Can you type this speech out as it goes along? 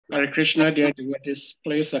Hare Krishna, dear devotees,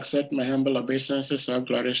 please accept my humble obeisances. All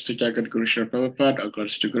glories to Jagat Guru Srila Prabhupada, all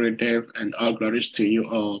glories to Guru Dev, and all glories to you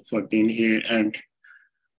all for being here. And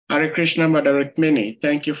Hare Krishna, Mother Rukmini,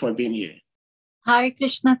 thank you for being here. Hare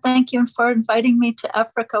Krishna, thank you for inviting me to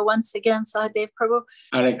Africa once again, Sahadev Prabhu.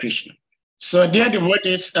 Hare Krishna. So, dear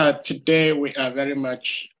devotees, today we are very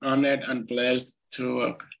much honored and blessed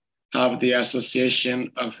to have the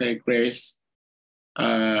association of Her Grace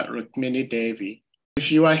Rukmini Devi. If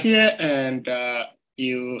you are here and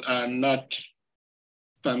you are not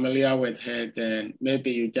familiar with her, then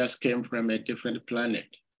maybe you just came from a different planet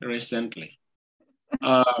recently.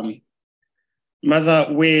 Mother,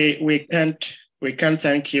 we can't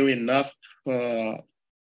thank you enough for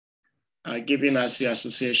giving us your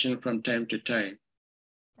association from time to time.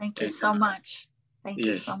 Thank you so much. Thank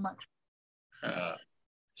you so much.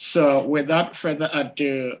 So without further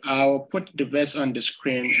ado, I'll put the verse on the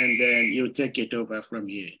screen and then you take it over from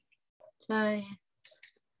here. Okay.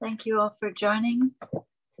 Thank you all for joining.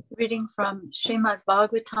 Reading from Srimad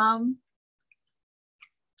Bhagavatam,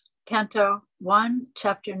 Canto 1,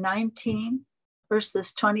 Chapter 19,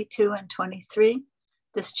 verses 22 and 23.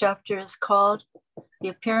 This chapter is called The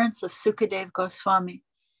Appearance of Sukadev Goswami.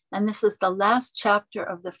 And this is the last chapter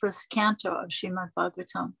of the first canto of Srimad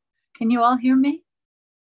Bhagavatam. Can you all hear me?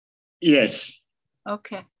 Yes.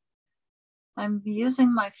 Okay. I'm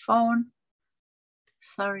using my phone.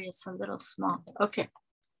 Sorry, it's a little small. Okay.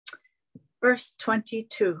 Verse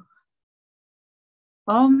 22.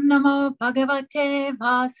 Om Namo Bhagavate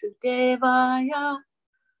Vasudevaya.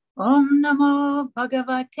 Om Namo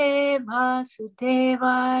Bhagavate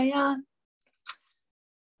Vasudevaya.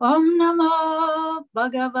 Om Namo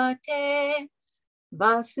Bhagavate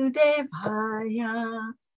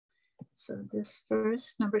Vasudevaya. So this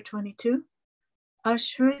verse, number 22.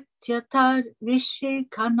 Ashrutyata rishi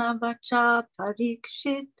kanavacha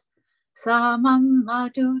parikshit samam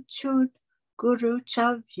madhuchud guru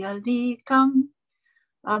chavyalikam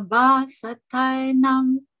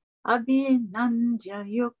abhasatainam abhinandya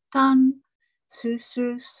yuktan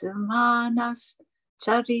susrusumanas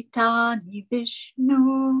charitani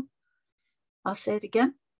Vishnu. I'll say it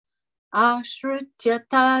again.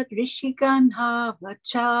 Ashrutyata rishiganha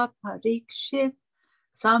vacha parikshit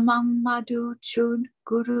samam madhuchud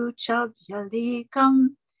guru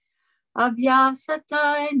chavyalikam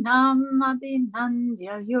abhyasatainam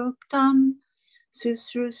abhinandya yuktam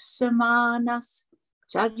susrusamanas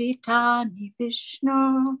charitani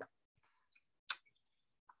Vishnu.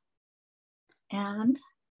 And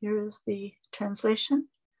here is the translation.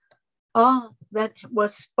 All that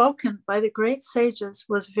was spoken by the great sages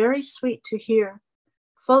was very sweet to hear,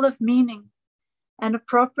 full of meaning, and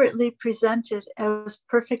appropriately presented as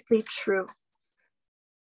perfectly true.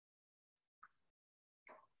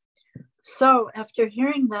 So, after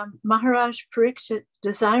hearing them, Maharaj Parikshit,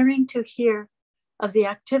 desiring to hear of the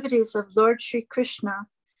activities of Lord Sri Krishna,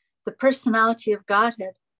 the personality of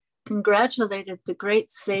Godhead, congratulated the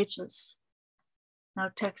great sages. Now,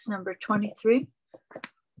 text number 23.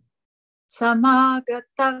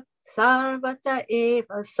 Samagata sarvata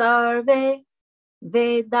eva sarve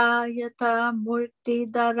vedayata murti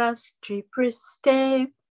darastri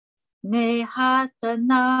priste nehata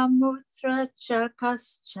namutra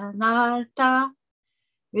chakaschanarta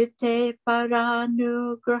vite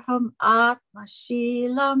paranugraham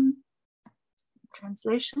atmashilam.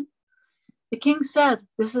 Translation. The king said,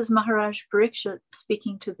 this is Maharaj Parikshit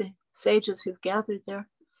speaking to the sages who've gathered there.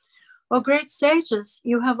 O great sages,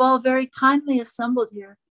 you have all very kindly assembled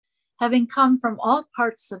here, having come from all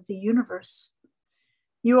parts of the universe.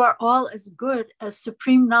 You are all as good as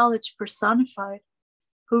supreme knowledge personified,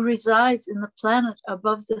 who resides in the planet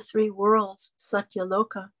above the three worlds,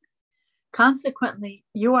 Satyaloka. Consequently,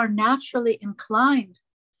 you are naturally inclined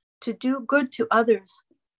to do good to others,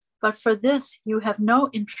 but for this you have no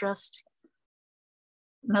interest.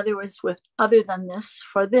 In other words, other than this,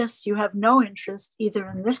 for this you have no interest either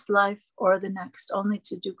in this life or the next, only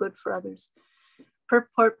to do good for others.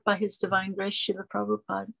 Purport by His Divine Grace, Srila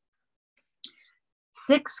Prabhupada.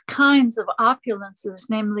 6 kinds of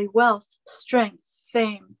opulences, namely wealth, strength,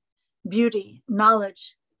 fame, beauty,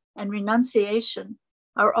 knowledge, and renunciation,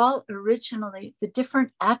 are all originally the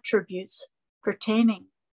different attributes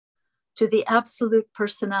pertaining to the absolute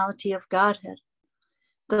personality of Godhead.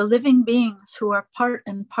 The living beings who are part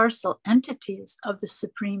and parcel entities of the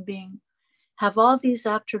Supreme Being have all these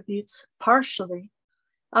attributes partially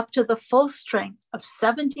up to the full strength of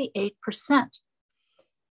 78%.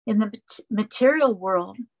 In the material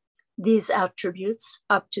world, these attributes,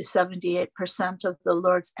 up to 78% of the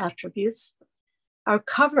Lord's attributes, are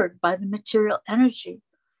covered by the material energy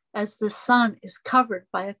as the sun is covered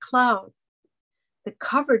by a cloud. The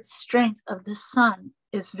covered strength of the sun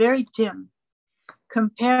is very dim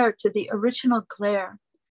compared to the original glare,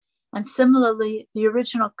 and similarly, the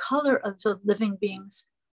original color of the living beings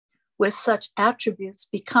with such attributes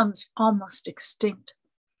becomes almost extinct.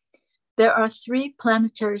 There are 3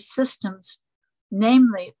 planetary systems,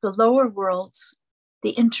 namely the lower worlds,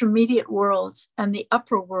 the intermediate worlds, and the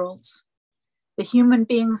upper worlds. The human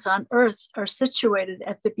beings on Earth are situated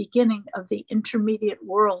at the beginning of the intermediate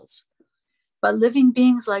worlds, but living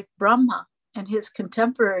beings like Brahma and his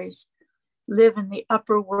contemporaries live in the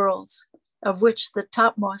upper worlds, of which the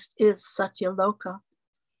topmost is Satyaloka.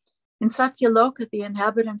 In Satyaloka, the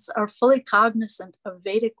inhabitants are fully cognizant of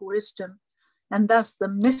Vedic wisdom, and thus the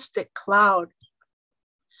mystic cloud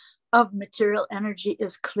of material energy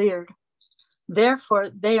is cleared. Therefore,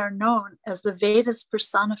 they are known as the Vedas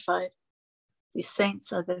personified. The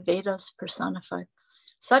saints are the Vedas personified.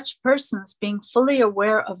 Such persons, being fully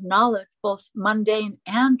aware of knowledge, both mundane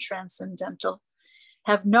and transcendental,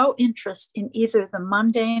 have no interest in either the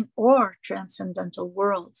mundane or transcendental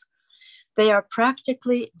worlds. They are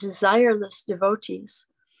practically desireless devotees.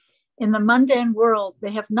 In the mundane world,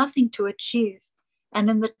 they have nothing to achieve, and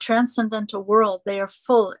in the transcendental world, they are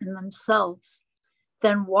full in themselves.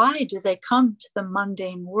 Then why do they come to the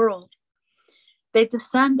mundane world? They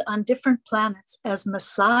descend on different planets as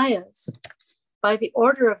messiahs by the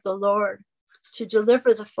order of the Lord to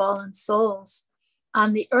deliver the fallen souls.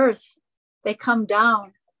 On the earth, they come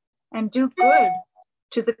down and do good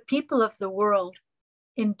to the people of the world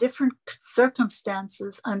in different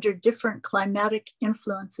circumstances under different climatic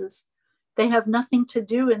influences. They have nothing to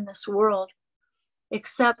do in this world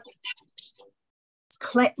except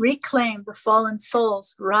reclaim the fallen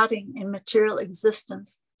souls rotting in material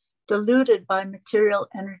existence, deluded by material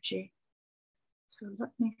energy. So let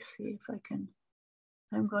me see if I can.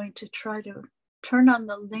 I'm going to try to turn on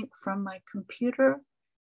the link from my computer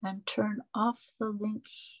and turn off the link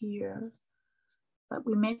here. But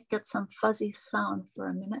we may get some fuzzy sound for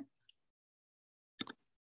a minute.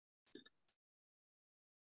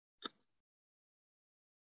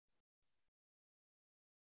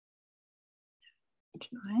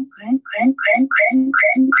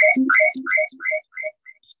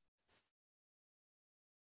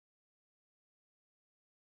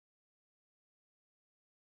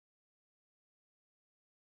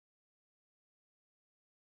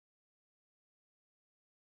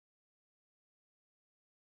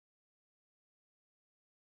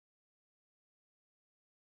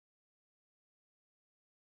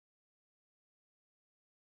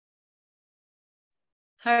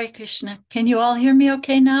 Hare Krishna. Can you all hear me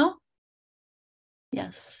okay now?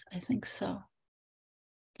 Yes, I think so.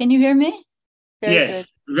 Can you hear me? Very yes,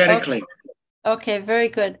 good. Very okay. Clear. Okay, very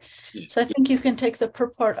good. Yes. So I think you can take the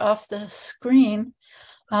purport off the screen.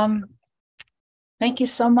 Thank you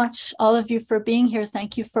so much, all of you, for being here.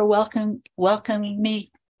 Thank you for welcoming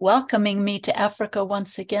me to Africa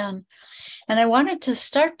once again. And I wanted to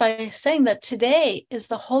start by saying that today is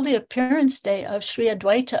the holy appearance day of Sri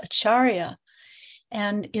Advaita Acharya.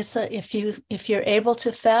 And it's if you're able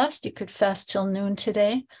to fast, you could fast till noon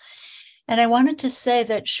today. And I wanted to say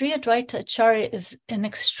that Sri Advaita Acharya is an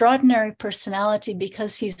extraordinary personality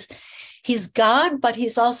because he's God, but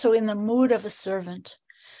he's also in the mood of a servant.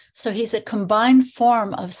 So he's a combined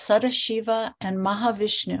form of Sadashiva and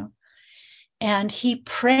Mahavishnu. And he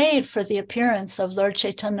prayed for the appearance of Lord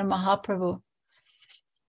Chaitanya Mahaprabhu.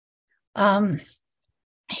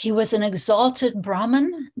 He was an exalted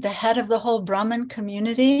Brahmin, the head of the whole Brahmin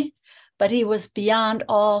community, but he was beyond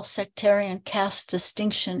all sectarian caste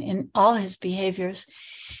distinction in all his behaviors.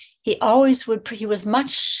 He was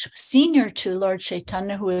much senior to Lord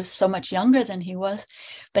Chaitanya, who was so much younger than he was,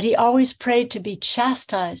 but he always prayed to be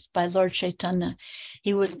chastised by Lord Chaitanya.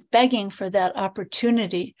 He was begging for that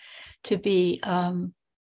opportunity to be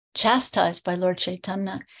chastised by Lord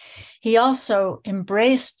Chaitanya. He also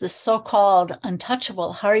embraced the so-called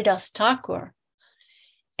untouchable Haridas Thakur,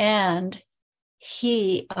 and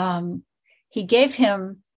he gave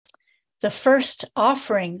him the first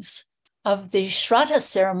offerings of the Shraddha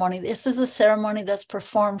ceremony. This is a ceremony that's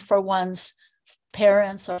performed for one's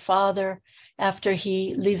parents or father after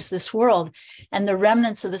he leaves this world, and the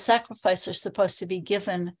remnants of the sacrifice are supposed to be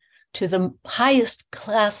given to the highest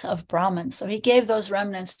class of Brahmins. So he gave those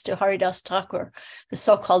remnants to Haridas Thakur, the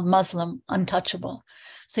so-called Muslim untouchable.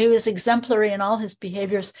 So he was exemplary in all his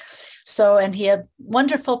behaviors. So, and he had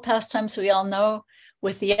wonderful pastimes, we all know,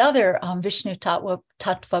 with the other Vishnu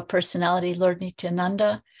Tattva personality, Lord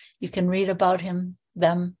Nityananda. You can read about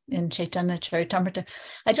them in Chaitanya Charitamrita.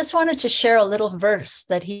 I just wanted to share a little verse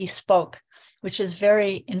that he spoke which is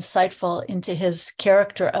very insightful into his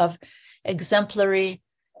character of exemplary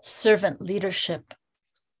servant leadership.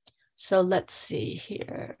 So let's see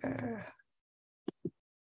here.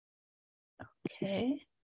 Okay.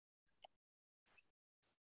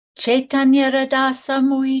 Chaitanya Radasa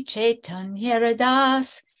Mui Chaitanya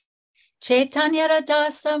Radas. Chaitanya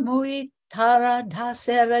Radasa Mui Tara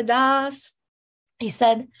Dasa Radas. He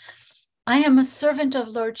said, I am a servant of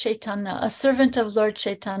Lord Chaitanya, a servant of Lord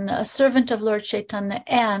Chaitanya, a servant of Lord Chaitanya,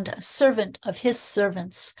 and a servant of his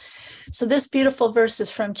servants. So this beautiful verse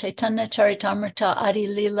is from Chaitanya Charitamrita Adi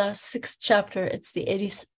Lila, 6th chapter. It's the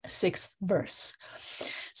 86th verse.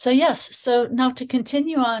 So yes, so now to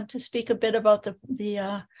continue on to speak a bit about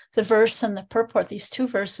the verse and the purport, these two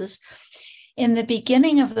verses. In the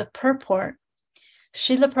beginning of the purport,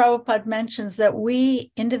 Srila Prabhupada mentions that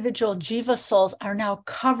we individual jiva souls are now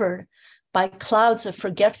covered by clouds of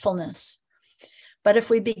forgetfulness. But if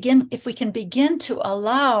we can begin to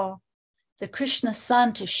allow the Krishna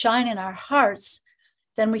sun to shine in our hearts,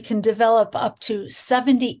 then we can develop up to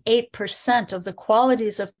 78% of the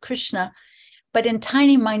qualities of Krishna, but in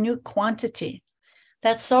tiny, minute quantity.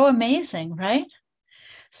 That's so amazing, right?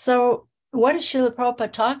 So what is Srila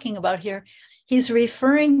Prabhupada talking about here? He's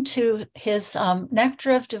referring to his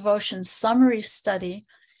Nectar of Devotion summary study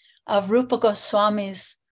of Rupa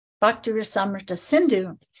Goswami's Bhakti Rasamrita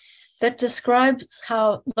Sindhu that describes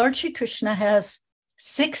how Lord Shri Krishna has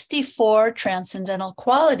 64 transcendental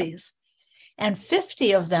qualities, and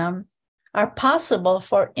 50 of them are possible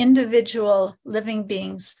for individual living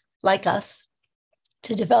beings like us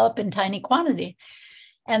to develop in tiny quantity.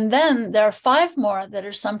 And then there are 5 more that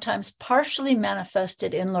are sometimes partially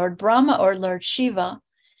manifested in Lord Brahma or Lord Shiva.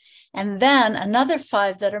 And then another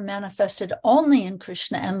 5 that are manifested only in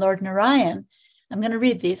Krishna and Lord Narayan. I'm going to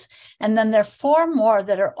read these. And then there are 4 more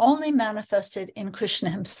that are only manifested in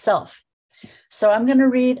Krishna himself. So I'm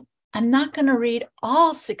not going to read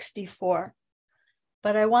all 64,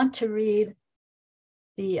 but I want to read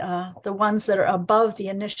the ones that are above the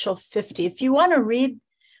initial 50. If you want to read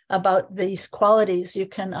about these qualities, you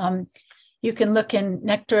can look in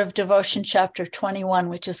Nectar of Devotion, chapter 21,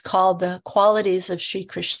 which is called The Qualities of Sri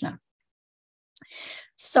Krishna.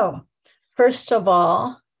 So, first of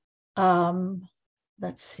all,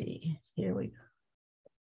 let's see, here we go.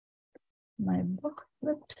 My book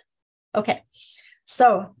flipped. Okay,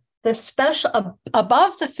 so the special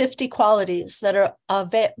above the 50 qualities that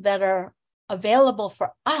are available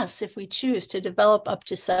for us if we choose to develop up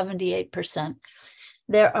to 78%.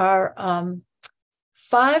 There are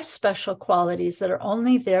 5 special qualities that are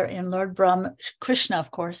only there in Lord Brahma, Krishna,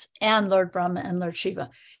 of course, and Lord Brahma and Lord Shiva.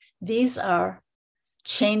 These are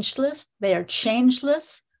changeless. They are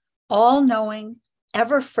changeless, all-knowing,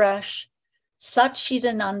 ever-fresh,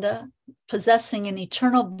 Satchidananda, possessing an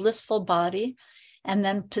eternal blissful body, and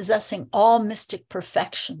then possessing all mystic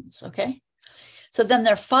perfections, okay? So then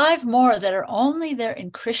there are 5 more that are only there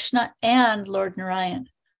in Krishna and Lord Narayan.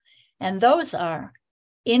 And those are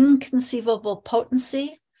inconceivable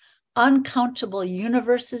potency, uncountable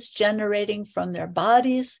universes generating from their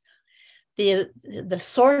bodies, the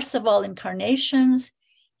source of all incarnations.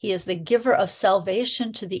 He is the giver of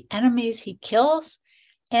salvation to the enemies he kills,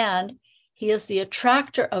 and he is the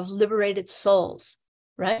attractor of liberated souls,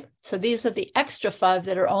 right? So these are the extra 5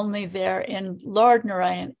 that are only there in Lord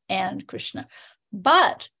Narayan and Krishna.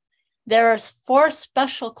 But there are 4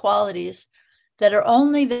 special qualities that are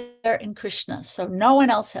only there in Krishna. So no one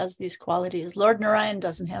else has these qualities. Lord Narayan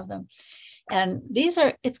doesn't have them. And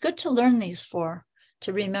it's good to learn these 4,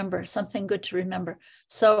 to remember, something good to remember.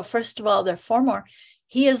 So first of all, there are 4 more.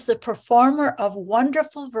 He is the performer of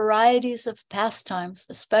wonderful varieties of pastimes,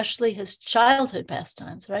 especially his childhood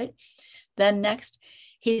pastimes, right? Then next,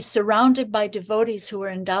 he's surrounded by devotees who are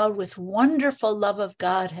endowed with wonderful love of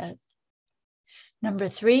Godhead. Number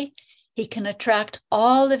 3, he can attract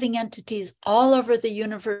all living entities all over the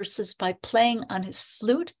universes by playing on his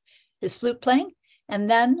flute playing. And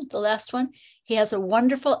then the last one, he has a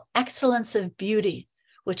wonderful excellence of beauty,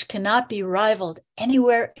 which cannot be rivaled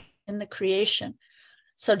anywhere in the creation.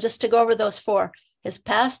 So just to go over those 4, his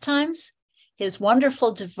pastimes, his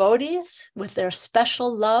wonderful devotees with their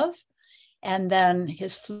special love, and then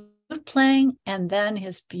his flute playing, and then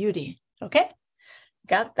his beauty. Okay?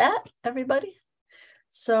 Got that, everybody?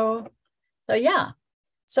 So yeah.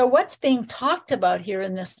 So what's being talked about here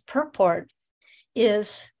in this purport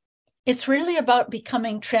is it's really about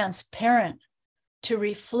becoming transparent to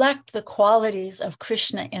reflect the qualities of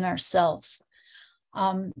Krishna in ourselves.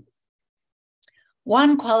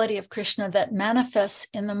 One quality of Krishna that manifests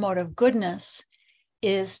in the mode of goodness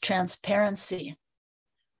is transparency.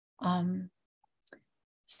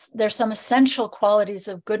 there's some essential qualities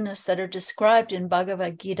of goodness that are described in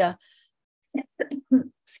Bhagavad Gita,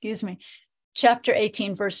 excuse me, chapter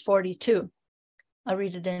 18, verse 42. I'll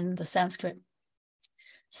read it in the Sanskrit.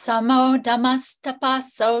 Samo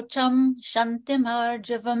damastapasocham shantim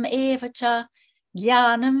arjavam evacha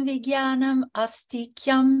jnanam vijnanam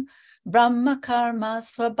astikyam brahma karma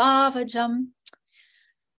swabhavajam.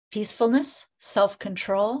 Peacefulness,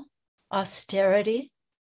 self-control, austerity,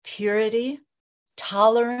 purity,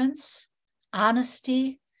 tolerance,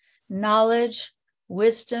 honesty, knowledge,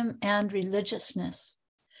 wisdom, and religiousness.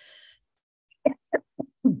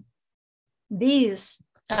 These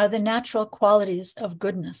are the natural qualities of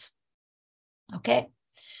goodness. Okay.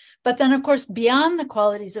 But then, of course, beyond the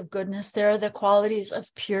qualities of goodness, there are the qualities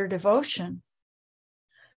of pure devotion.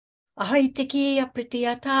 Ahaitikiya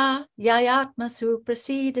pritiyata yayatmasu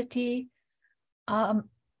prasidati.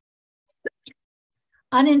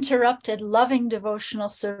 Uninterrupted, loving devotional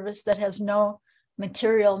service that has no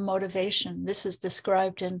material motivation. This is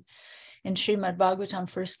described in Srimad Bhagavatam,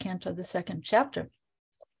 first canto, the second chapter.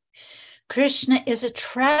 Krishna is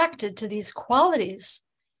attracted to these qualities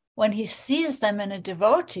when he sees them in a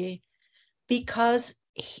devotee, because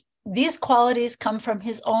these qualities come from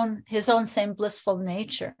his own same blissful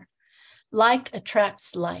nature. Like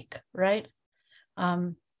attracts like, right?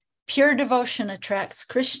 Pure devotion attracts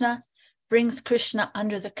Krishna, brings Krishna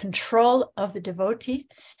under the control of the devotee.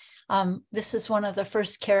 This is one of the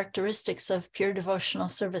first characteristics of pure devotional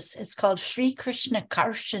service. It's called Sri Krishna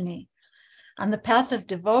Karshani. On the path of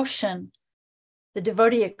devotion, the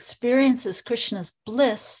devotee experiences Krishna's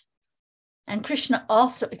bliss, and Krishna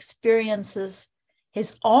also experiences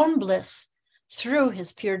his own bliss through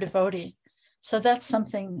his pure devotee. So that's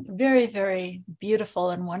something very, very beautiful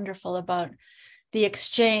and wonderful about the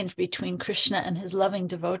exchange between Krishna and his loving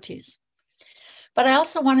devotees. But I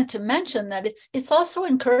also wanted to mention that it's also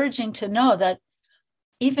encouraging to know that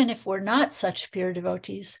even if we're not such pure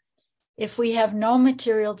devotees, if we have no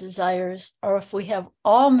material desires, or if we have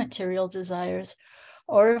all material desires,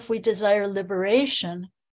 or if we desire liberation,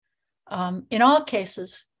 in all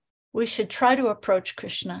cases, we should try to approach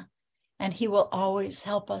Krishna, and he will always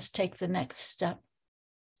help us take the next step.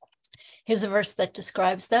 Here's a verse that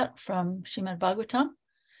describes that from Srimad Bhagavatam,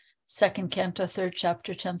 second canto, third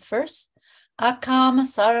chapter, 10th verse. Akama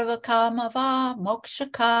sarva kama va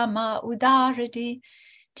moksha kama udaradi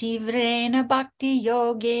tivrena bhakti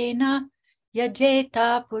yogena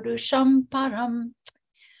yajeta purusham param.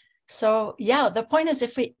 So yeah, the point is,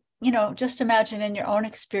 if we, just imagine in your own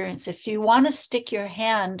experience, if you want to stick your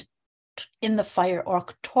hand in the fire or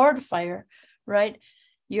toward fire, right,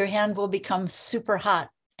 your hand will become super hot.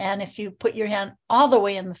 And if you put your hand all the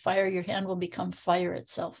way in the fire, your hand will become fire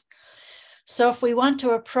itself. So if we want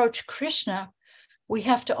to approach Krishna, we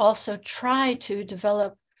have to also try to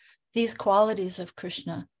develop these qualities of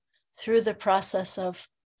Krishna through the process of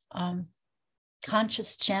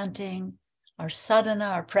conscious chanting, our sadhana,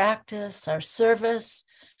 our practice, our service,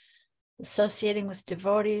 associating with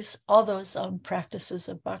devotees, all those practices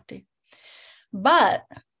of bhakti. But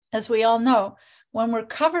as we all know, when we're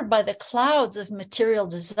covered by the clouds of material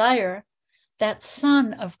desire, that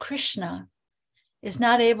sun of Krishna is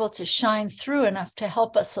not able to shine through enough to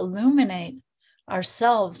help us illuminate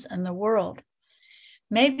ourselves and the world.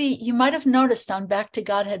 Maybe you might have noticed on Back to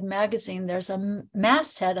Godhead magazine, there's a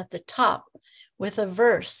masthead at the top with a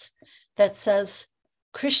verse that says,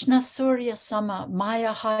 Krishna Surya Sama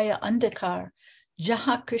Maya Haya Andakar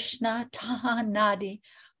Jaha Krishna Taha Nadi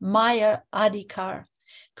Maya Adikar.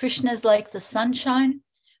 Krishna is like the sunshine,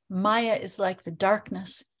 Maya is like the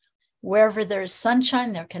darkness. Wherever there is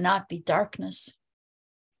sunshine, there cannot be darkness.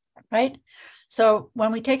 Right? So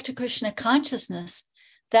when we take to Krishna consciousness,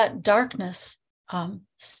 that darkness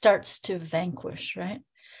starts to vanquish, right?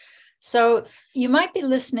 So you might be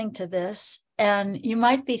listening to this and you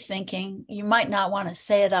might be thinking, you might not want to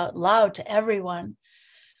say it out loud to everyone,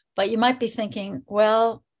 but you might be thinking,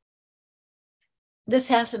 well, this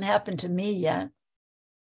hasn't happened to me yet,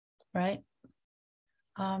 right?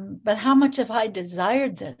 But how much have I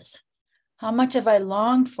desired this? How much have I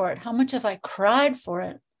longed for it? How much have I cried for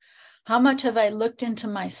it? How much have I looked into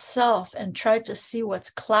myself and tried to see what's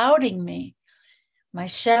clouding me, my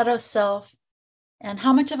shadow self? And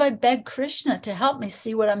how much have I begged Krishna to help me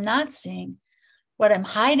see what I'm not seeing, what I'm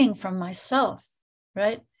hiding from myself,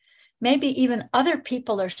 right? Maybe even other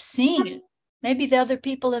people are seeing it. Maybe the other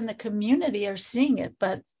people in the community are seeing it,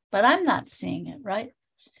 but I'm not seeing it, right?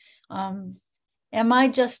 Am I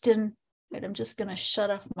just in, wait, I'm just going to shut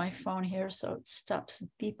off my phone here so it stops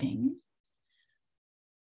beeping.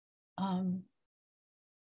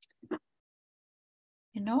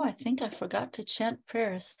 You know, I think I forgot to chant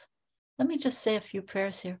prayers. Let me just say a few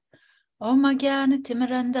prayers here. Om Jnana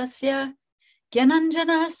Timirandasya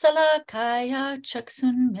Gyananjana Salakaya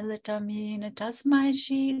Chaksun Militamina Tasmai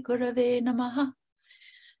Shri Gurave Namaha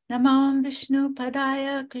Namam Vishnu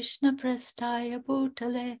Padaya Krishna Prestaya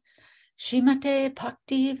Bhutale Srimate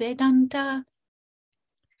Bhakti Vedanta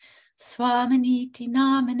Swaminiti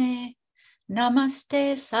Namane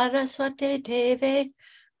Namaste Saraswate Deve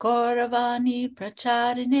Gauravani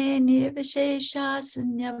Pracharine Nirvishesha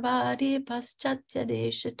Sunyavadi Paschatya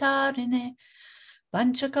Deshatarine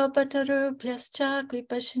Vanchakalpatarubhyascha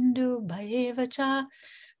Kripashindu Bhayevacha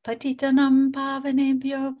Patitanam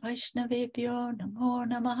Pavanebhyo Vaishnavebhyo Namo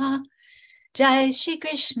Namaha Jai Shri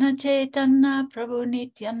Krishna Chaitanya Prabhu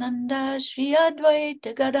Nityananda Shri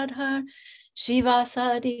Advaita Gadadhar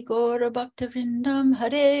Shivasadi Gaura Bhaktavrindam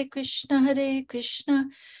Hare Krishna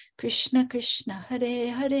Krishna Krishna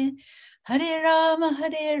Hare Hare Hare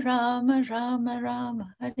Rama Rama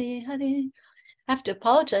Rama Hare Hare. I have to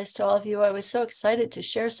apologize to all of you. I was so excited to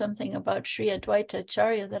share something about Sri Advaita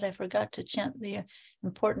Acharya that I forgot to chant the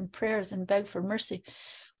important prayers and beg for mercy,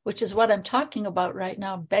 which is what I'm talking about right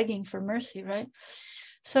now, begging for mercy, right?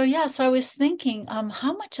 So I was thinking,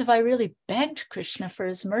 how much have I really begged Krishna for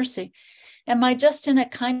his mercy? Am I just in a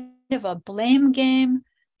kind of a blame game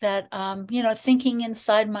that, thinking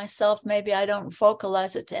inside myself, maybe I don't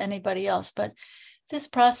vocalize it to anybody else, but this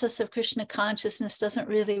process of Krishna consciousness doesn't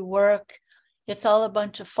really work. It's all a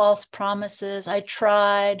bunch of false promises. I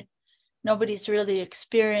tried. Nobody's really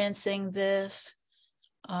experiencing this.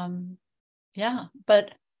 But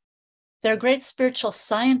there are great spiritual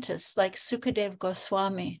scientists like Sukadev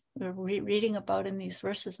Goswami, we're reading about in these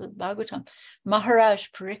verses of the Bhagavatam, Maharaj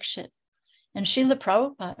Parikshit, and Srila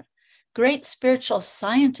Prabhupada, great spiritual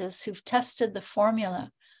scientists who've tested the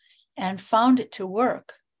formula and found it to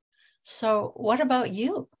work. So what about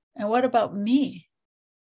you? And what about me,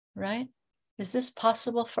 right? Is this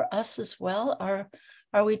possible for us as well? Or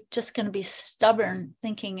are we just going to be stubborn,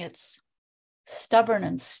 thinking it's stubborn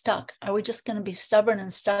and stuck? Are we just going to be stubborn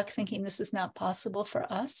and stuck, thinking this is not possible for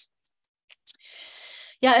us?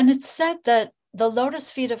 Yeah, and it's said that the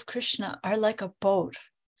lotus feet of Krishna are like a boat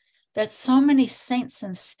that so many saints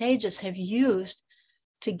and sages have used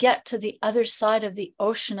to get to the other side of the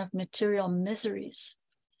ocean of material miseries.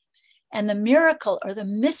 And the miracle or the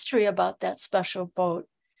mystery about that special boat,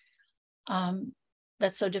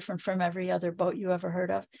 that's so different from every other boat you ever heard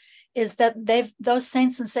of, is that those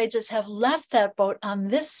saints and sages have left that boat on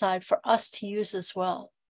this side for us to use as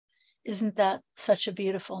well. Isn't that such a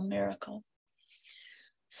beautiful miracle?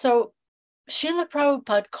 So Srila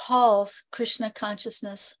Prabhupada calls Krishna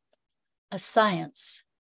consciousness a science.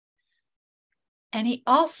 And it's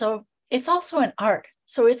also an art.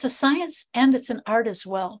 So it's a science and it's an art as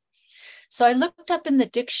well. So I looked up in the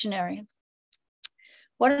dictionary,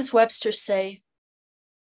 what does Webster say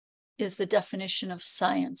is the definition of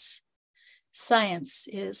science? Science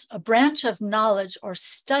is a branch of knowledge or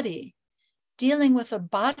study dealing with a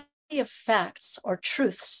body of facts or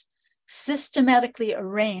truths systematically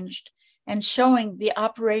arranged and showing the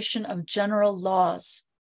operation of general laws.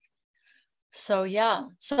 So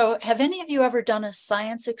have any of you ever done a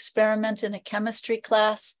science experiment in a chemistry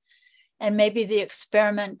class and maybe the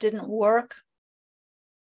experiment didn't work?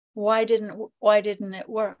 Why didn't it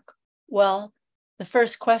work? Well, the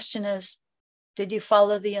first question is, did you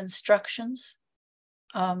follow the instructions?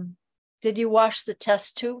 Did you wash the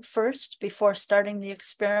test tube first before starting the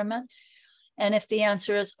experiment? And if the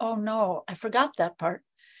answer is, oh no, I forgot that part,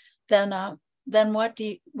 then what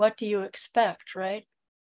do you expect, right?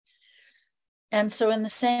 And so in the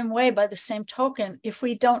same way, by the same token, if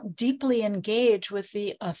we don't deeply engage with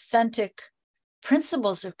the authentic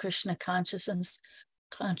principles of Krishna consciousness,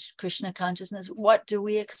 what do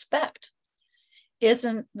we expect?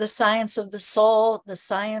 Isn't the science of the soul, the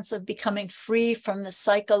science of becoming free from the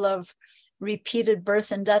cycle of repeated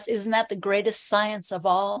birth and death, isn't that the greatest science of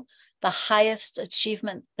all, the highest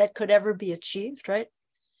achievement that could ever be achieved, right?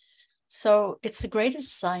 So it's the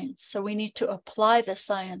greatest science. So we need to apply the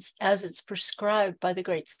science as it's prescribed by the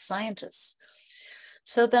great scientists.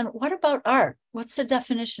 So then what about art? What's the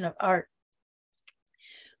definition of art?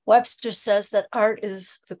 Webster says that art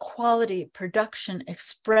is the quality, production,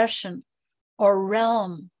 expression, or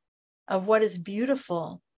realm of what is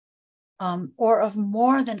beautiful, or of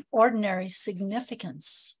more than ordinary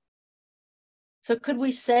significance. So could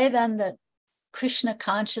we say then that Krishna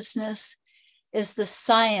consciousness is the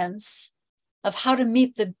science of how to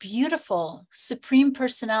meet the beautiful Supreme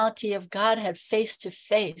Personality of Godhead face to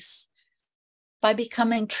face by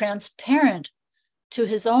becoming transparent to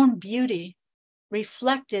his own beauty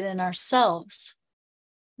reflected in ourselves,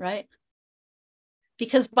 right?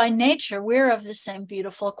 Because by nature, we're of the same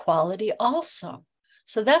beautiful quality also.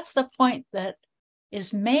 So that's the point that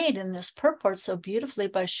is made in this purport so beautifully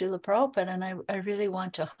by Srila Prabhupada, and I really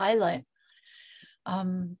want to highlight.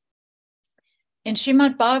 In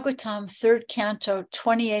Srimad Bhagavatam, 3rd canto,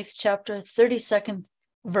 28th chapter, 32nd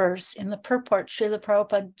verse, in the purport, Srila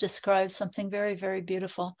Prabhupada describes something very, very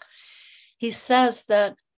beautiful. He says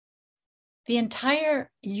that the entire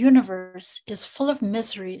universe is full of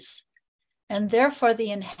miseries, and therefore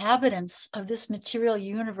the inhabitants of this material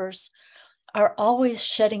universe are always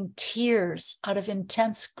shedding tears out of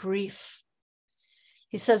intense grief.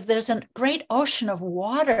 He says there's a great ocean of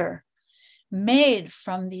water made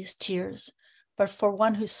from these tears, but for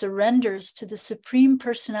one who surrenders to the Supreme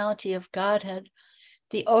Personality of Godhead,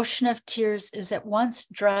 the ocean of tears is at once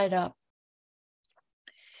dried up.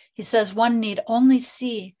 He says one need only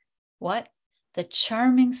see what? The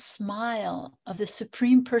charming smile of the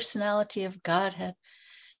Supreme Personality of Godhead.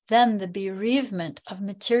 Then the bereavement of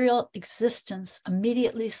material existence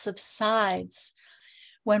immediately subsides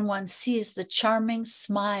when one sees the charming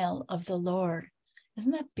smile of the Lord.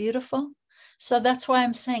 Isn't that beautiful? So that's why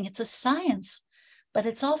I'm saying it's a science, but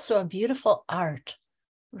it's also a beautiful art,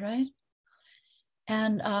 right?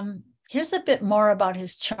 And here's a bit more about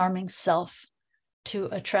his charming self to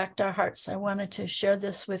attract our hearts. I wanted to share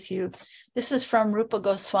this with you. This is from Rupa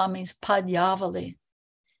Goswami's Padyavali.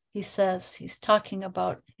 He says, he's talking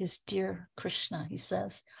about his dear Krishna. He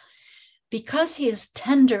says, because he is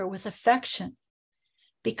tender with affection,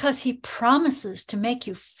 because he promises to make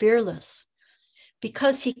you fearless,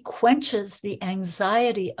 because he quenches the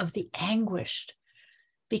anxiety of the anguished,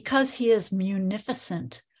 because he is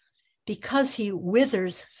munificent, because he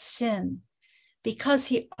withers sin, because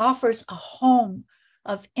he offers a home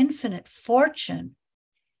of infinite fortune,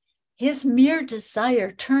 his mere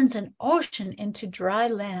desire turns an ocean into dry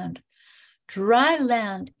land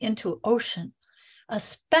into ocean, a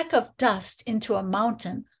speck of dust into a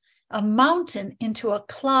mountain into a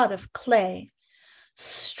clod of clay,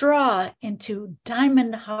 straw into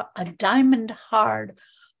a diamond hard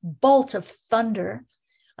bolt of thunder,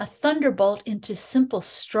 a thunderbolt into simple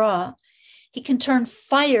straw. He can turn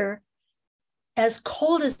fire as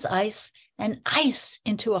cold as ice and ice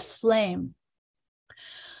into a flame.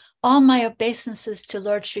 All my obeisances to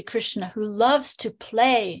Lord Sri Krishna, who loves to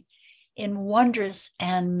play in wondrous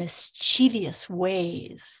and mischievous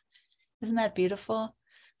ways. Isn't that beautiful?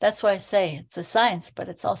 That's why I say it's a science, but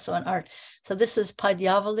it's also an art. So this is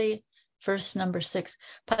Padyavali, verse number 6.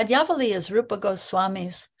 Padyavali is Rupa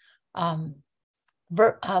Goswami's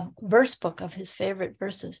verse book of his favorite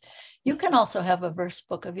verses. You can also have a verse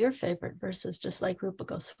book of your favorite verses, just like Rupa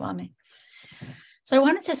Goswami. So I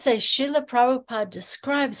wanted to say Srila Prabhupada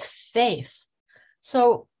describes faith.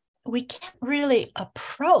 So we can't really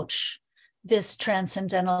approach this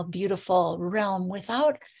transcendental, beautiful realm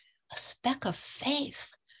without a speck of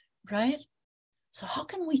faith, right? So how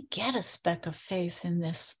can we get a speck of faith in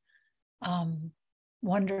this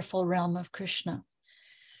wonderful realm of Krishna?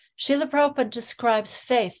 Srila Prabhupada describes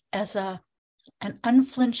faith as an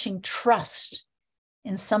unflinching trust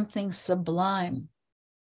in something sublime.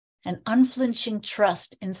 An unflinching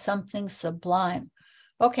trust in something sublime.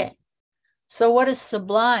 Okay, so what does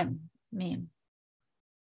sublime mean?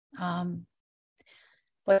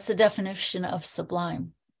 What's the definition of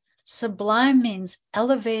sublime? Sublime means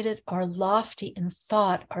elevated or lofty in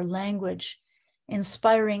thought or language,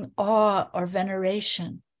 inspiring awe or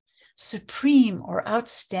veneration, supreme or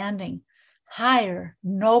outstanding, higher,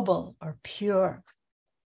 noble, or pure.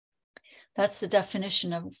 That's the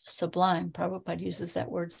definition of sublime. Prabhupada uses that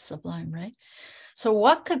word sublime, right? So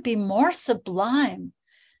what could be more sublime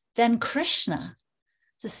than Krishna,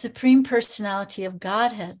 the Supreme Personality of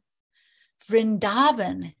Godhead,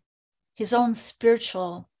 Vrindavan, his own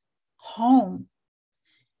spiritual home,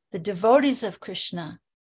 the devotees of Krishna,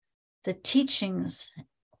 the teachings,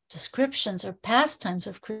 descriptions, or pastimes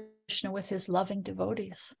of Krishna with his loving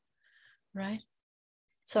devotees, right?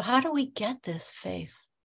 So how do we get this faith?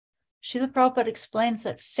 Srila Prabhupada explains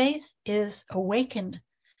that faith is awakened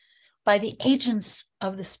by the agents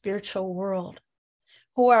of the spiritual world,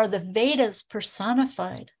 who are the Vedas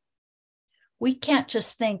personified. We can't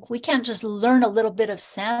just learn a little bit of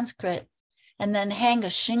Sanskrit and then hang a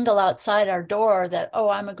shingle outside our door that, oh,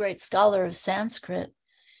 I'm a great scholar of Sanskrit.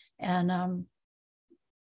 And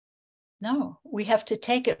no, we have to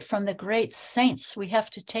take it from the great saints. We have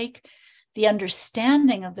to take the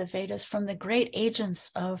understanding of the Vedas from the great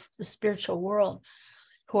agents of the spiritual world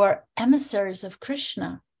who are emissaries of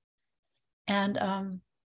Krishna. And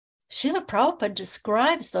Srila Prabhupada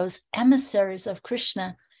describes those emissaries of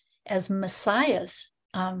Krishna as messiahs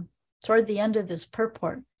toward the end of this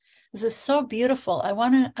purport. This is so beautiful. I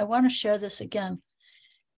want to share this again.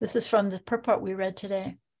 This is from the purport we read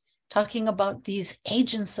today, talking about these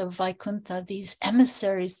agents of Vaikuntha, these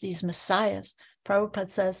emissaries, these messiahs. Prabhupada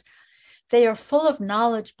says, they are full of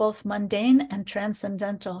knowledge, both mundane and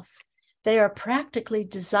transcendental. They are practically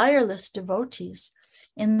desireless devotees.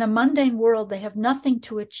 In the mundane world, they have nothing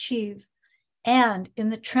to achieve. And in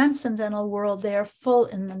the transcendental world, they are full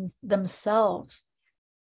in themselves.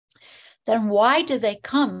 Then why do they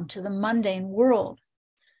come to the mundane world?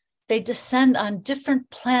 They descend on different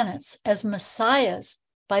planets as messiahs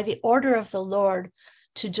by the order of the Lord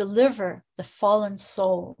to deliver the fallen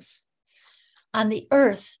souls. On the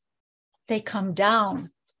earth, they come down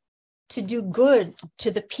to do good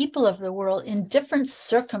to the people of the world in different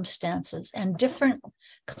circumstances and different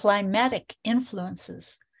climatic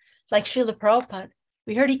influences. Like Srila Prabhupada,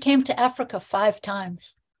 we heard he came to Africa 5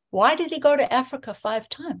 times. Why did he go to Africa 5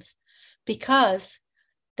 times? Because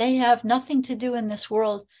they have nothing to do in this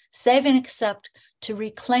world save and except to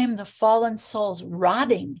reclaim the fallen souls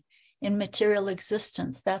rotting in material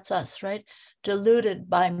existence. That's us, right? Diluted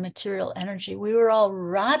by material energy. We were all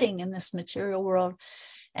rotting in this material world.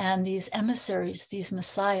 And these emissaries, these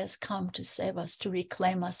messiahs come to save us, to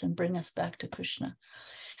reclaim us and bring us back to Krishna.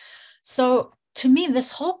 So to me,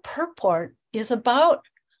 this whole purport is about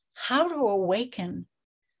how to awaken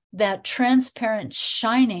that transparent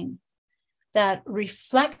shining, that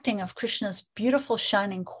reflecting of Krishna's beautiful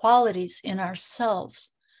shining qualities in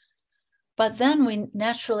ourselves. But then we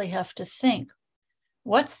naturally have to think,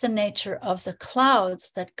 what's the nature of the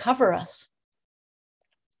clouds that cover us?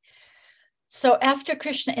 So after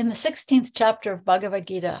Krishna, in the 16th chapter of Bhagavad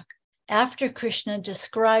Gita, after Krishna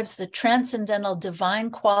describes the transcendental divine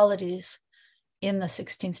qualities in the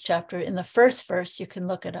 16th chapter, in the first verse, you can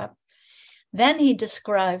look it up, then he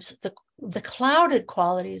describes the clouded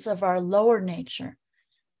qualities of our lower nature.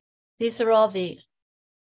 These are all the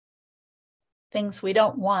things we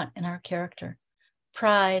don't want in our character: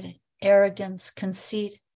 pride, arrogance,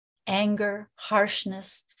 conceit, anger,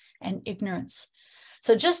 harshness, and ignorance.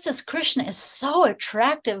 So just as Krishna is so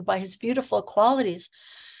attractive by his beautiful qualities,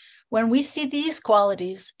 when we see these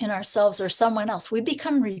qualities in ourselves or someone else, we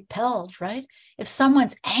become repelled, right? If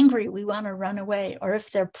someone's angry, we want to run away. Or if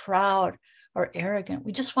they're proud or arrogant,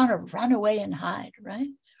 we just want to run away and hide, right?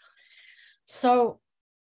 So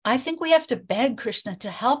I think we have to beg Krishna to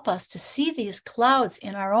help us to see these clouds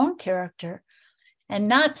in our own character and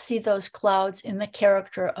not see those clouds in the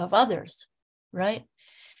character of others, right?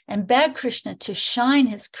 And beg Krishna to shine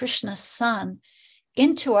his Krishna sun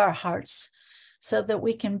into our hearts so that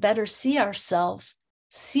we can better see ourselves,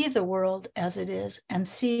 see the world as it is, and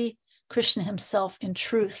see Krishna himself in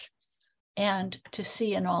truth, and to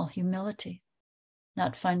see in all humility,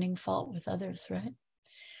 not finding fault with others, right?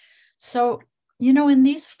 So, you know, in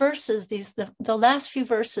these verses, the last few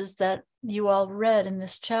verses that you all read in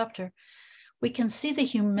this chapter, we can see the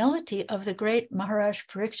humility of the great Maharaj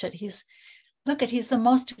Parikshit. He's the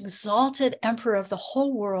most exalted emperor of the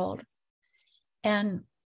whole world. And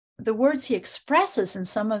the words he expresses in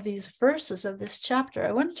some of these verses of this chapter,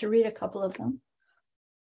 I wanted to read a couple of them.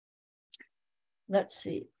 Let's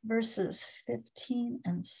see, verses 15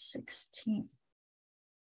 and 16.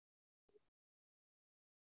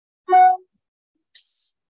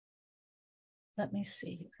 Oops. Let me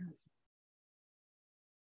see here.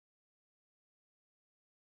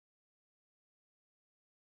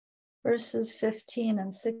 Verses 15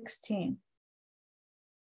 and 16.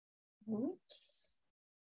 Oops.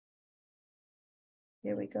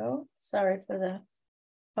 Here we go. Sorry for the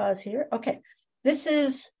pause here. Okay. This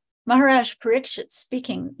is Maharaj Parikshit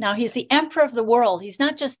speaking. Now, he's the emperor of the world. He's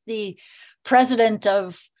not just the president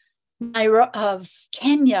of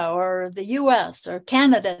Kenya or the US or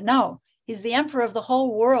Canada. No, he's the emperor of the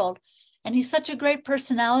whole world. And he's such a great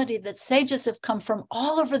personality that sages have come from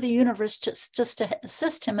all over the universe just to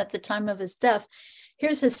assist him at the time of his death.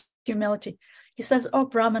 Here's his humility. He says, "Oh,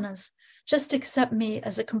 Brahmanas, just accept me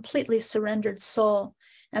as a completely surrendered soul,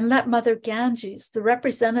 and let Mother Ganges, the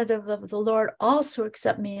representative of the Lord, also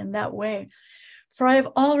accept me in that way. For I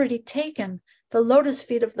have already taken the lotus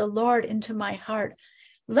feet of the Lord into my heart.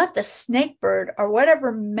 Let the snake bird or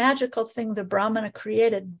whatever magical thing the Brahmana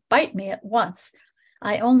created bite me at once.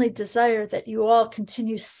 I only desire that you all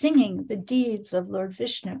continue singing the deeds of Lord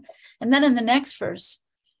Vishnu." And then in the next verse,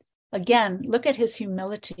 again, look at his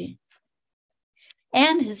humility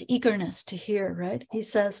and his eagerness to hear, right? He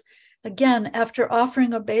says, again, after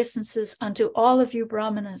offering obeisances unto all of you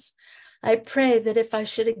Brahmanas, I pray that if I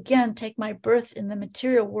should again take my birth in the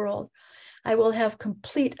material world, I will have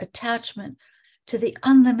complete attachment to the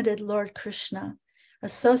unlimited Lord Krishna.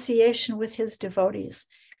 association with his devotees.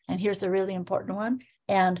 And here's a really important one,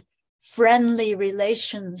 and friendly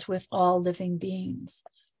relations with all living beings,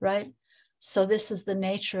 right? So this is the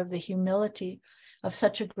nature of the humility of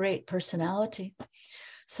such a great personality.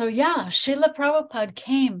 So yeah, Srila Prabhupada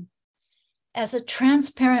came as a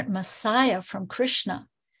transparent Messiah from Krishna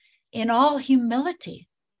in all humility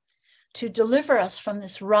to deliver us from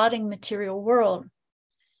this rotting material world.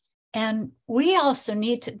 And we also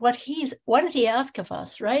need to, what did he ask of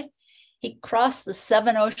us, right? He crossed the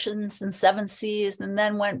 7 oceans and 7 seas and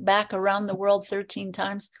then went back around the world 13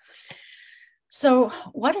 times. So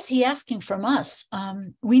what is he asking from us?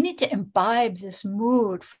 We need to imbibe this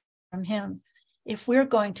mood from him if we're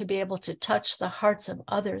going to be able to touch the hearts of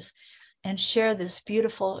others and share this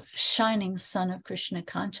beautiful, shining sun of Krishna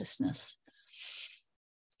consciousness.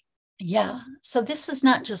 Yeah, so this is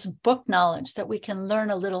not just book knowledge that we can learn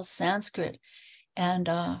a little Sanskrit and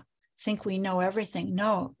think we know everything.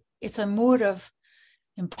 No, it's a mood of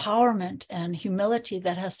empowerment and humility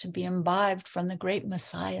that has to be imbibed from the great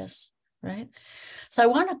messiahs, right? So I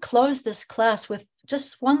want to close this class with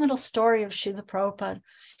just one little story of Srila Prabhupada.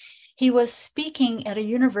 He was speaking at a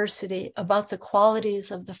university about the qualities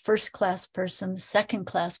of the first-class person, the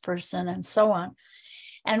second-class person, and so on.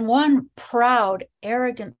 And one proud,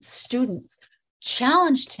 arrogant student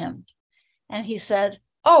challenged him. And he said,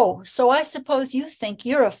 "Oh, so I suppose you think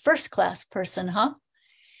you're a first-class person, huh?"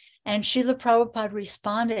 And Srila Prabhupada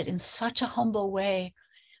responded in such a humble way,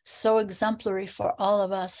 so exemplary for all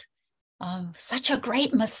of us. Such a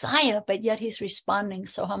great Messiah, but yet he's responding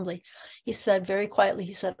so humbly. He said very quietly,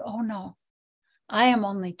 he said, "Oh no, I am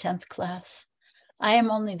only 10th class. I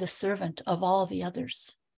am only the servant of all the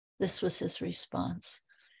others." This was his response.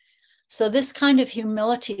 So this kind of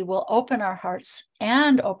humility will open our hearts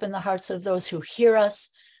and open the hearts of those who hear us,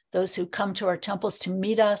 those who come to our temples to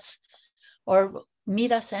meet us, or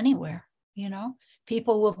meet us anywhere, you know.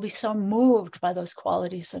 People will be so moved by those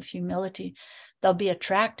qualities of humility. They'll be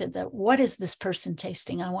attracted that, what is this person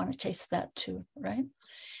tasting? I want to taste that too, right?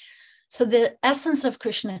 So the essence of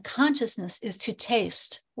Krishna consciousness is to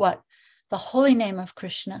taste what? The holy name of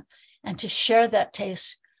Krishna, and to share that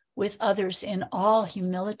taste with others in all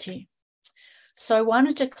humility. So I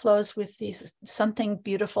wanted to close with something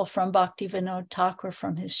beautiful from Bhaktivinoda Thakur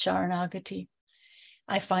from his Sharanagati.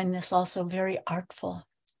 I find this also very artful,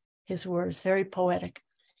 his words, very poetic.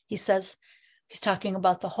 He says, he's talking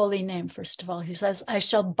about the holy name, first of all. He says, "I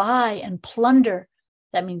shall buy and plunder,"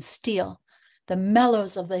 that means steal, "the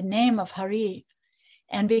mellows of the name of Hari,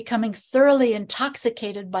 and becoming thoroughly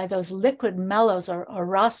intoxicated by those liquid mellows or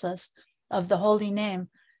rasas of the holy name,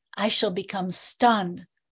 I shall become stunned.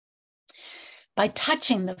 By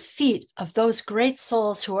touching the feet of those great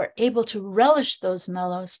souls who are able to relish those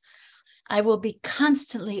mellows, I will be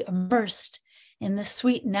constantly immersed in the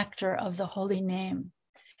sweet nectar of the holy name."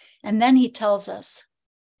 And then he tells us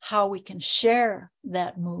how we can share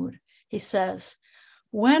that mood. He says,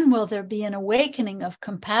 "When will there be an awakening of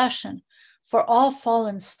compassion for all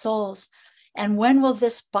fallen souls? And when will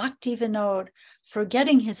this Bhakti Vinod,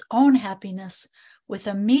 forgetting his own happiness, with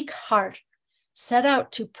a meek heart, set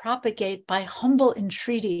out to propagate by humble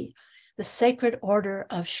entreaty the sacred order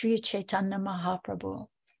of Sri Chaitanya Mahaprabhu?"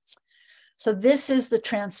 So this is the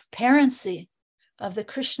transparency of the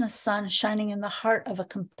Krishna sun shining in the heart of a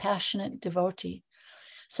compassionate devotee.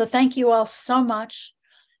 So thank you all so much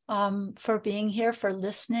for being here, for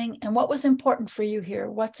listening. And what was important for you here?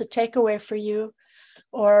 What's a takeaway for you?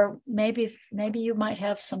 Or maybe you might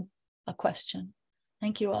have a question.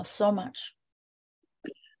 Thank you all so much.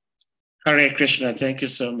 Hare Krishna. Thank you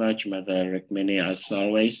so much, Mother Rukmini, as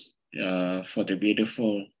always, for the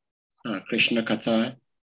beautiful Krishna Katha.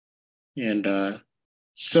 And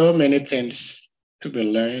so many things to be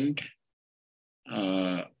learned,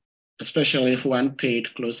 especially if one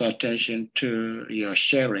paid close attention to your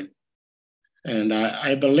sharing. And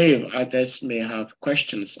I believe others may have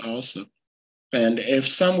questions also. And if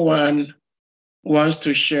someone wants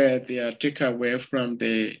to share their takeaway from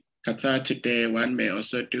the Katha today, one may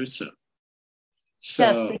also do so.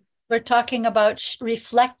 Yes, we're talking about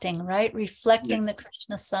reflecting, right? Reflecting the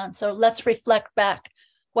Krishna sun. So let's reflect back.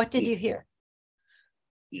 What did you hear?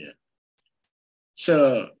 Yeah.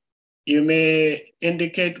 So you may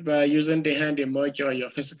indicate by using the hand emoji or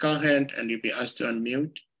your physical hand, and you'll be asked to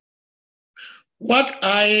unmute. What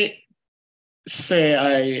I say,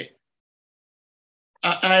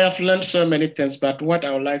 I have learned so many things, but what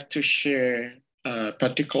I would like to share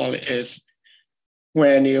particularly is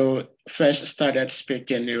when you first started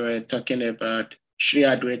speaking, you were talking about Sri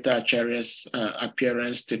Adwaita Acharya's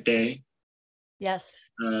appearance today.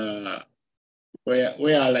 Yes.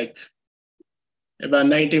 We are like about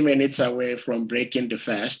 90 minutes away from breaking the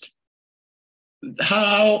fast.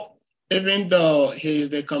 How, even though he is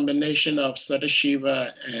the combination of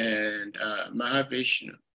Sadashiva and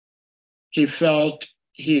Mahavishnu, he felt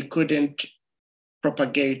he couldn't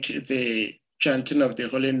propagate the chanting of the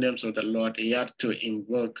holy names of the Lord. He had to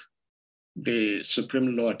invoke the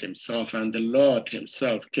Supreme Lord himself, and the Lord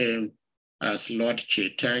himself came as Lord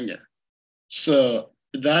Chaitanya. So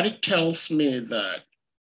that tells me that,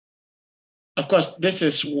 of course, this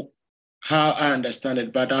is how I understand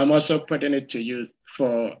it, but I'm also putting it to you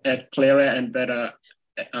for a clearer and better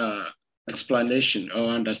explanation or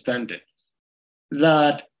understanding,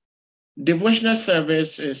 that devotional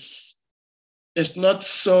service is not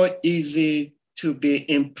so easy to be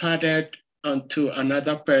imparted unto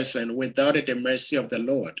another person without the mercy of the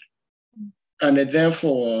Lord. And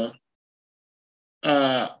therefore,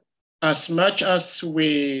 as much as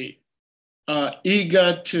we are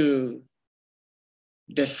eager to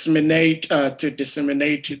disseminate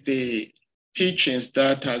the teachings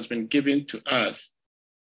that has been given to us,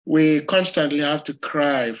 we constantly have to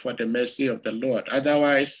cry for the mercy of the Lord.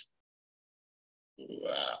 Otherwise,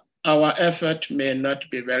 our effort may not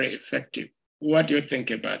be very effective. What do you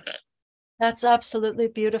think about that? That's absolutely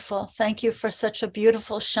beautiful. Thank you for such a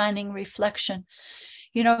beautiful, shining reflection.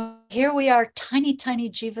 You know, here we are, tiny, tiny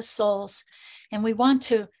Jiva souls, and we want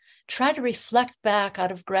to try to reflect back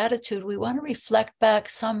out of gratitude. We want to reflect back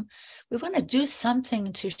we want to do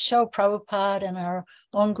something to show Prabhupada and our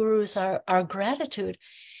own gurus our gratitude.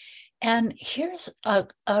 And here's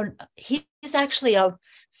he's actually a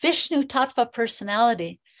Vishnu Tattva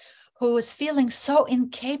personality who was feeling so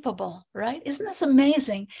incapable, right? Isn't this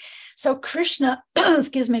amazing? So Krishna,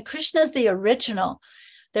 excuse me, Krishna is the original.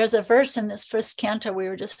 There's a verse in this first canto we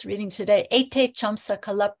were just reading today, Ete chamsa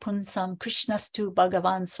kalapunsam Krishnastu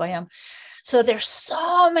Bhagavan Swayam. So there's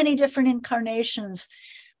so many different incarnations,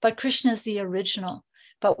 but Krishna is the original.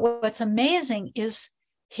 But what's amazing is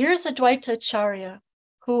here's Advaita Acharya,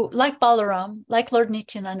 who, like Balaram, like Lord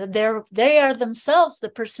Nityananda, they are themselves the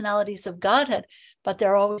personalities of Godhead, but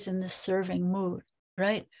they're always in this serving mood,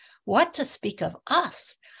 right? What to speak of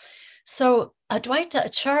us? So Advaita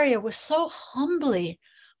Acharya was so humbly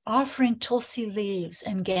offering tulsi leaves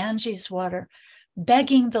and Ganges water,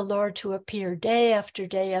 begging the Lord to appear day after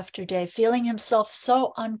day after day, feeling himself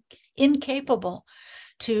so incapable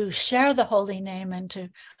to share the holy name and to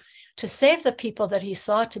save the people that he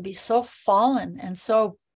saw to be so fallen and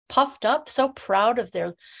so puffed up, so proud of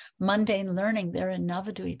their mundane learning there in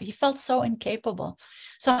Navadvip. He felt so incapable.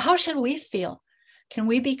 So how should we feel? Can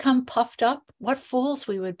we become puffed up? What fools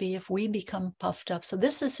we would be if we become puffed up. So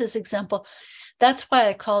this is his example. That's why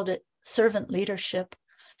I called it servant leadership.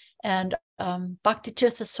 And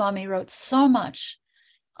Bhaktitirtha Swami wrote so much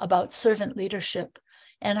about servant leadership.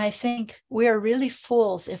 And I think we are really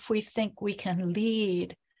fools if we think we can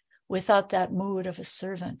lead without that mood of a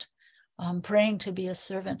servant, praying to be a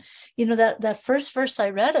servant. You know, that first verse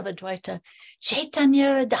I read of Advaita,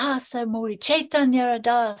 Chaitanya Radasa Mui, Chaitanya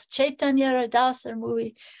Radasa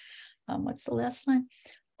Mui. What's the last line?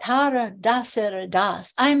 Tara Dasera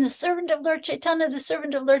Das. I am the servant of Lord Chaitanya, the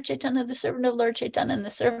servant of Lord Chaitanya, the servant of Lord Chaitanya, and the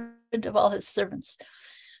servant of all his servants.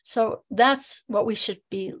 So that's what we should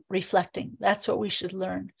be reflecting. That's what we should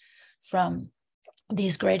learn from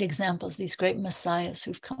these great examples, these great messiahs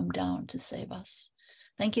who've come down to save us.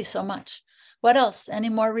 Thank you so much. What else? Any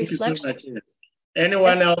more reflections? Thank you so much.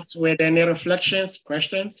 Anyone else with any reflections,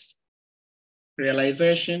 questions,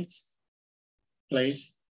 realizations,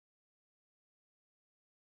 please?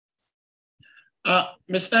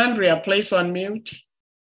 Miss Andrea, please unmute.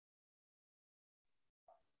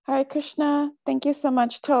 Hare Krishna. Thank you so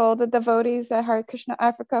much to all the devotees at Hare Krishna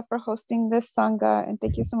Africa for hosting this Sangha. And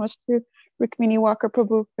thank you so much to Rukmini Walker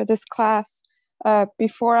Prabhu for this class.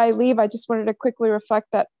 Before I leave, I just wanted to quickly reflect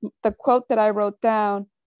that the quote that I wrote down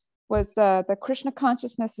was the Krishna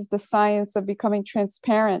consciousness is the science of becoming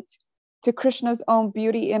transparent to Krishna's own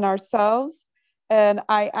beauty in ourselves. And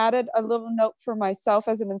I added a little note for myself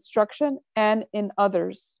as an instruction and in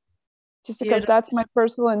others. Just because that's my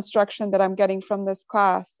personal instruction that I'm getting from this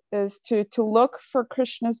class, is to look for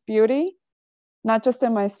Krishna's beauty, not just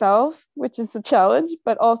in myself, which is a challenge,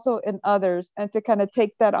 but also in others, and to kind of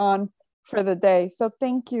take that on for the day. So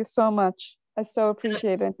thank you so much. I so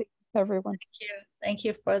appreciate it. Thank you, everyone. Thank you. Thank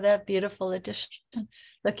you for that beautiful addition.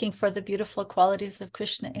 Looking for the beautiful qualities of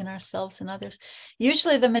Krishna in ourselves and others.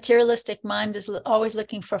 Usually the materialistic mind is always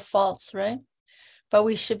looking for faults, right? But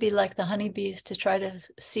we should be like the honeybees to try to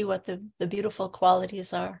see what the beautiful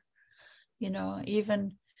qualities are. You know,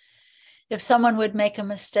 even if someone would make a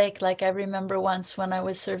mistake, like I remember once when I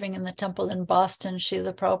was serving in the temple in Boston,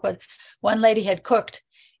 Srila Prabhupada, one lady had cooked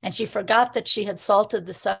and she forgot that she had salted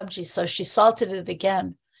the sabji, so she salted it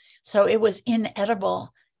again. So it was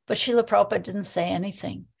inedible, but Srila Prabhupada didn't say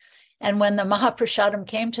anything. And when the Mahaprasadam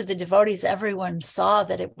came to the devotees, everyone saw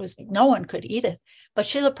that it was, no one could eat it. But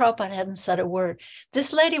Srila Prabhupada hadn't said a word.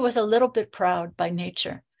 This lady was a little bit proud by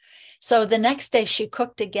nature. So the next day she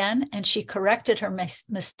cooked again and she corrected her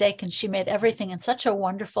mistake and she made everything in such a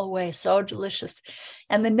wonderful way, so delicious.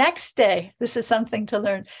 And the next day, this is something to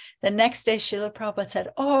learn. The next day, Srila Prabhupada said,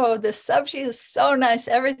 oh, the sabji is so nice.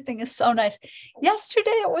 Everything is so nice. Yesterday,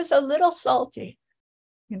 it was a little salty,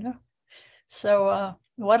 you know. So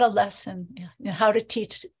what a lesson, how to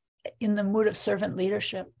teach in the mood of servant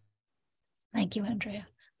leadership. Thank you, Andrea.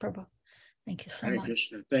 Prabhu. Thank you so much.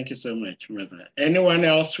 Krishna. Thank you so much, Mother. Anyone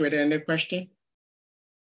else with any question?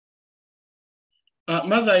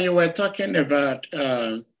 Mother, you were talking about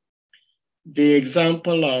the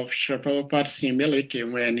example of Srila Prabhupada's humility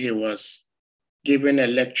when he was giving a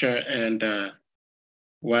lecture and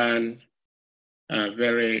one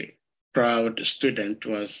very proud student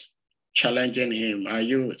was challenging him. Are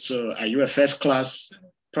you a first class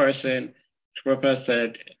person? Prabhupada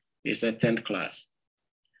said he's a 10th class.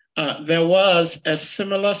 There was a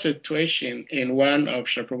similar situation in one of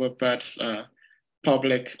Srila Prabhupada's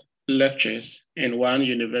public lectures in one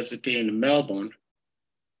university in Melbourne,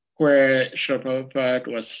 where Srila Prabhupada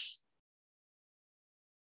was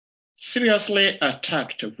seriously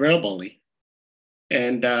attacked verbally.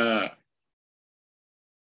 And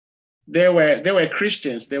they were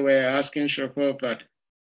Christians. They were asking Srila Prabhupada,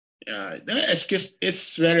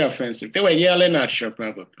 it's very offensive. They were yelling at Srila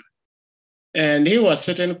Prabhupada. And he was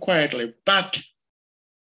sitting quietly, but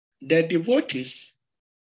the devotees,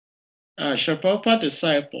 Srila Prabhupada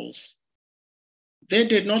disciples, they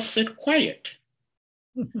did not sit quiet.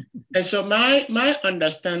 And so my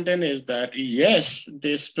understanding is that, yes,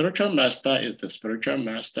 the spiritual master is the spiritual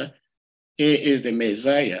master. He is the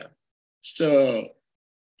Messiah. So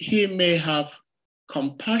he may have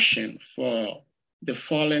compassion for the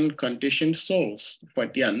fallen conditioned souls, for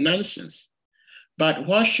their nonsense. But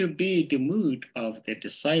what should be the mood of the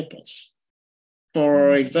disciples?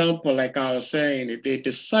 For example, like I was saying, the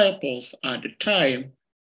disciples at the time,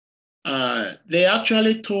 they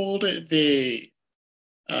actually told the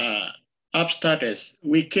upstarters,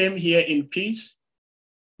 we came here in peace,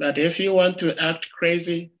 but if you want to act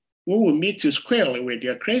crazy, we will meet you squarely with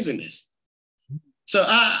your craziness. So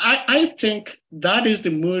I think that is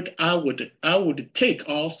the mood I would take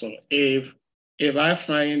also if I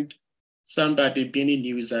find somebody being a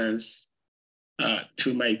nuisance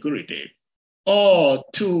to my Gurudev or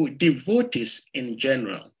to devotees in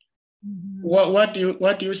general. Mm-hmm. What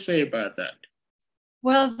do you say about that?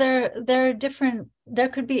 Well, there are different. There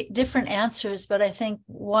could be different answers, but I think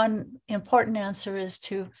one important answer is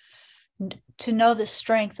to know the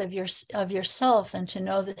strength of yourself and to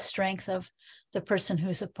know the strength of the person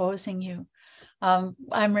who's opposing you. I'm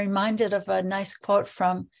reminded of a nice quote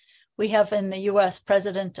from, we have in the U.S.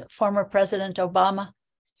 former President Obama,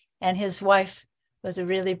 and his wife is a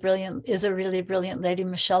really brilliant lady,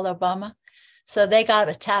 Michelle Obama. So they got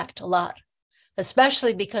attacked a lot,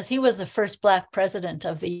 especially because he was the first Black president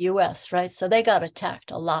of the U.S., right? So they got attacked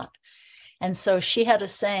a lot. And so she had a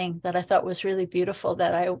saying that I thought was really beautiful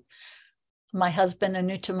that my husband,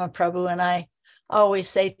 Anuttama Prabhu, and I always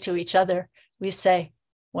say to each other. We say,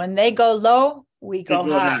 when they go low, we go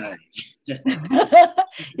high.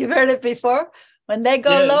 You've heard it before? When they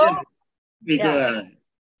go low, we go high.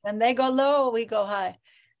 When they go low, we go high.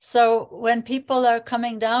 So when people are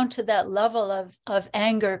coming down to that level of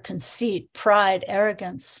anger, conceit, pride,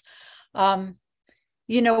 arrogance,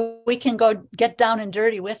 we can go get down and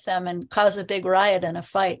dirty with them and cause a big riot and a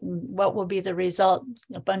fight. And what will be the result?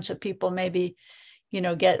 A bunch of people maybe,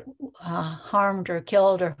 get harmed or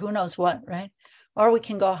killed or who knows what, right? Or we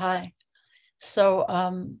can go high. So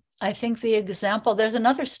I think the example, there's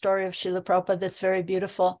another story of Srila Prabhupada that's very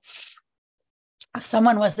beautiful.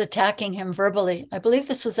 Someone was attacking him verbally. I believe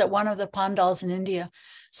this was at one of the pandals in India.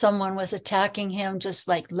 Someone was attacking him, just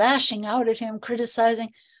like lashing out at him, criticizing.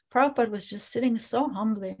 Prabhupada was just sitting so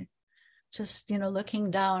humbly, just,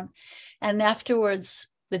 looking down. And afterwards,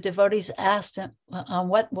 the devotees asked him,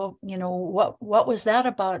 what was that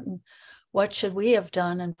about? And what should we have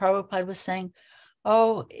done? And Prabhupada was saying,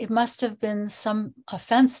 oh, it must have been some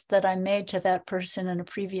offense that I made to that person in a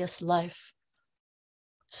previous life.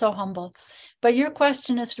 so humble. But your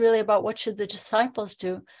question is really about what should the disciples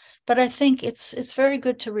do. But I think it's very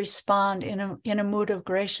good to respond in a mood of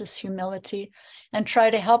gracious humility and try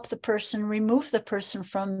to help the person, remove the person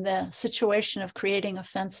from the situation of creating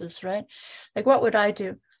offenses, right? Like, what would I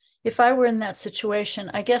do? If I were in that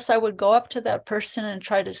situation, I guess I would go up to that person and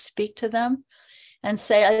try to speak to them and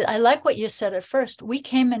say, I like what you said at first. We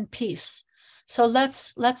came in peace. So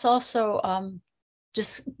let's also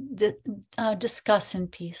just discuss in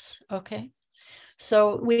peace, okay?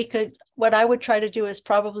 So what I would try to do is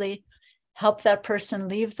probably help that person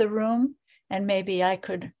leave the room, and maybe I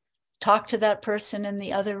could talk to that person in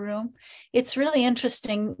the other room. It's really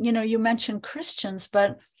interesting, you mentioned Christians,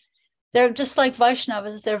 but they're just like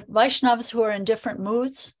Vaishnavas. They're Vaishnavas who are in different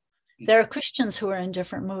moods. There are Christians who are in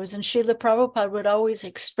different moods, and Srila Prabhupada would always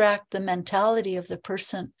extract the mentality of the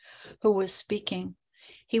person who was speaking.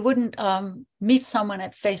 He wouldn't meet someone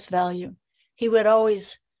at face value. He would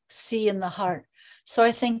always see in the heart. So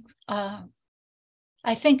I think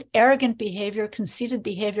arrogant behavior, conceited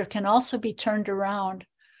behavior can also be turned around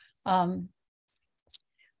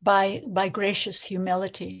by gracious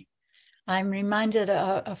humility. I'm reminded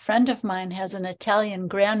a friend of mine has an Italian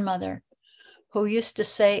grandmother who used to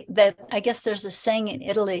say that, I guess there's a saying in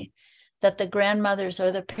Italy that the grandmothers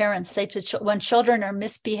or the parents say to when children are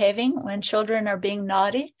misbehaving, when children are being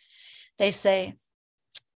naughty, they say,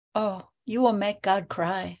 "Oh, you will make God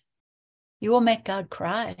cry. You will make God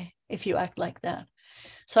cry if you act like that."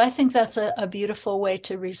 So I think that's a beautiful way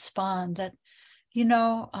to respond, that,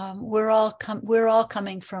 we're all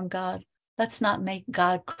coming from God. Let's not make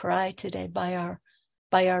God cry today by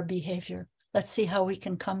our behavior. Let's see how we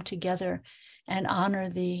can come together and honor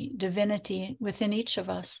the divinity within each of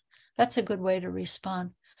us. That's a good way to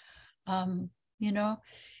respond.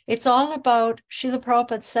 It's all about, Srila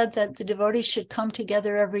Prabhupada said that the devotees should come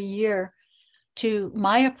together every year to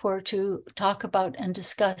Mayapur to talk about and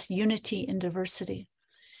discuss unity in diversity.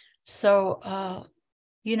 So,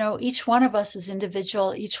 each one of us is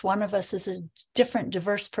individual. Each one of us is a different,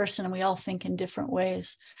 diverse person, and we all think in different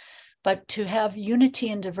ways. But to have unity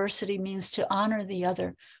and diversity means to honor the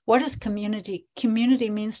other. What is community? Community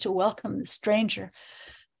means to welcome the stranger.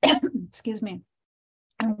 Excuse me.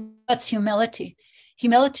 And what's humility?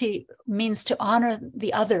 Humility means to honor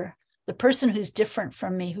the other, the person who's different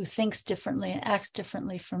from me, who thinks differently and acts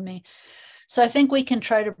differently from me. So I think we can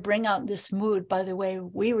try to bring out this mood by the way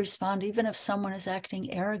we respond, even if someone is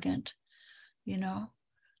acting arrogant,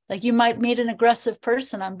 Like, you might meet an aggressive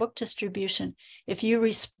person on book distribution. If you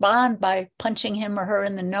respond by punching him or her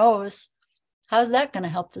in the nose, how's that going to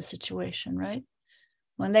help the situation, right?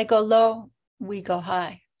 When they go low, we go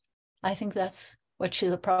high. I think that's what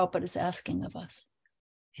Srila Prabhupada is asking of us.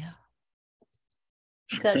 Yeah.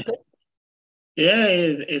 Is that good? Yeah,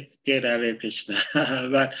 it's good, Hare Krishna.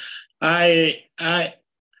 But I've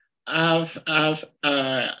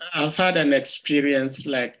had an experience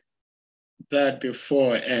like that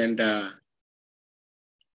before, and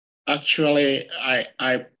actually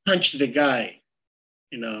I punched the guy.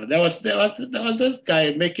 There was this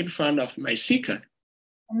guy making fun of my seeker.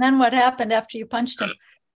 And then what happened after you punched him?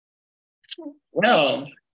 Well,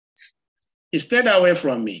 he stayed away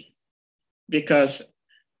from me because,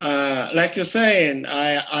 like you're saying,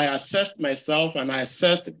 I assessed myself and I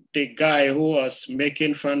assessed the guy who was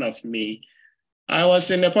making fun of me. I was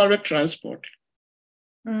in a public transport.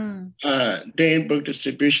 Doing book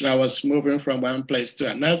distribution. I was moving from one place to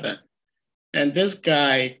another. And this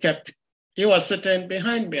guy he was sitting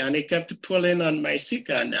behind me and he kept pulling on my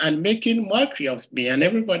seeker and making mockery of me, and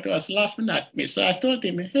everybody was laughing at me. So I told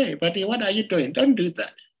him, "Hey, buddy, what are you doing? Don't do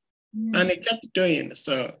that." And he kept doing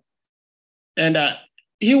so. And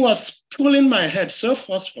he was pulling my head so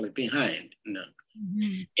forcefully behind,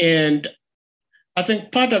 And I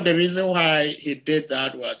think part of the reason why he did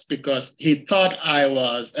that was because he thought I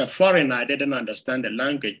was a foreigner. I didn't understand the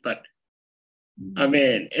language, but I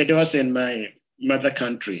mean, it was in my mother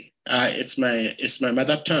country. It's my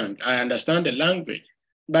mother tongue. I understand the language.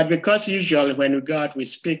 But because usually when we go out, we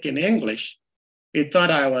speak in English, he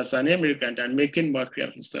thought I was an immigrant and making mockery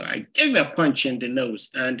of him. So I gave him a punch in the nose,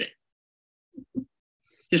 and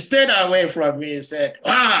he stayed away from me and said,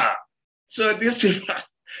 so these people.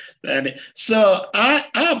 And so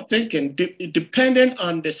I'm thinking, depending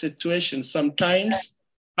on the situation, sometimes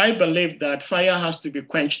I believe that fire has to be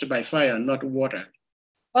quenched by fire, not water.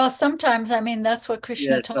 Well, sometimes, that's what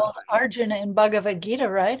Krishna told Arjuna in Bhagavad Gita,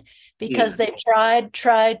 right? Because they tried.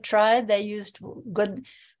 They used good,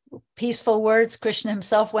 peaceful words. Krishna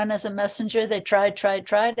himself went as a messenger. They tried.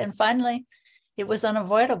 And finally, it was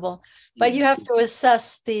unavoidable. But you have to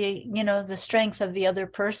assess the strength of the other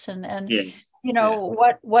person. And you know,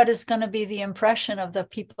 what is going to be the impression of the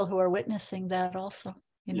people who are witnessing that also,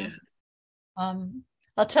 you know.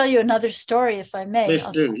 I'll tell you another story if I may. Please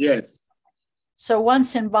do, yes. So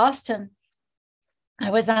once in Boston, I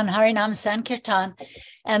was on Harinam Sankirtan,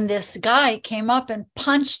 and this guy came up and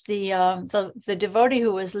punched the devotee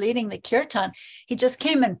who was leading the kirtan. He just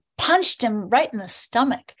came and punched him right in the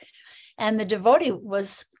stomach. And the devotee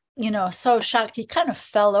was, you know, so shocked, he kind of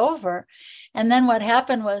fell over. And then what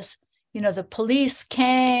happened was, you know, the police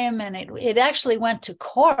came, and it actually went to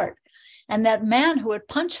court. And that man who had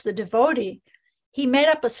punched the devotee, he made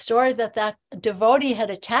up a story that devotee had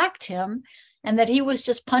attacked him and that he was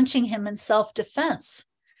just punching him in self-defense.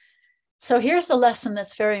 So here's a lesson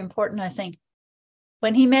that's very important, I think.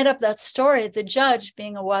 When he made up that story, the judge,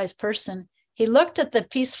 being a wise person, he looked at the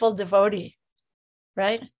peaceful devotee,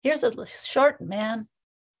 right? Here's a short man,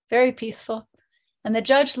 very peaceful. And the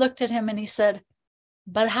judge looked at him and he said,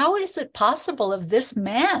 but how is it possible of this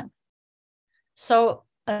man? So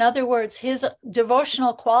in other words, his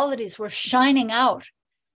devotional qualities were shining out,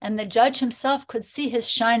 and the judge himself could see his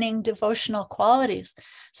shining devotional qualities.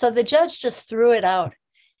 So the judge just threw it out.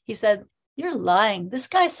 He said, you're lying. This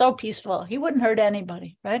guy's so peaceful. He wouldn't hurt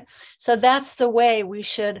anybody, right? So that's the way we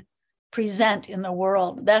should present in the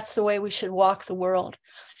world. That's the way we should walk the world.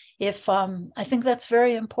 I think that's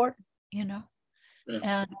very important, you know.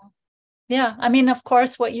 And yeah, I mean, of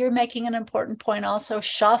course, what you're making an important point also,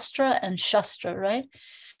 Shastra and Shastra, right?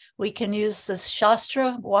 We can use this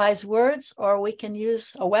Shastra, wise words, or we can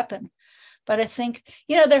use a weapon. But I think,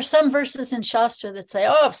 you know, there's some verses in Shastra that say,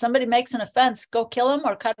 oh, if somebody makes an offense, go kill him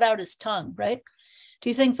or cut out his tongue, right? Do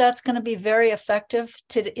you think that's going to be very effective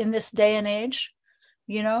in this day and age?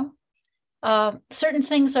 You know, certain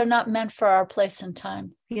things are not meant for our place and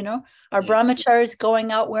time, you know? Are brahmacharis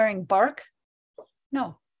going out wearing bark?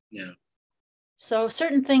 No. Yeah. So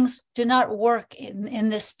certain things do not work in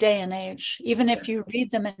this day and age, even if you read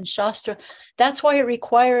them in Shastra. That's why it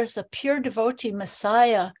requires a pure devotee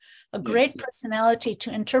Messiah, a great personality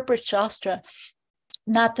to interpret Shastra.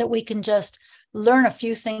 Not that we can just learn a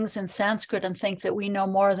few things in Sanskrit and think that we know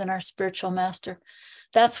more than our spiritual master.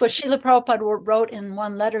 That's what Srila Prabhupada wrote in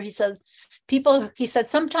one letter. He said,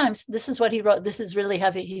 sometimes, this is what he wrote, this is really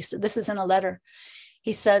heavy. He said, this is in a letter.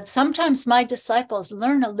 He said, sometimes my disciples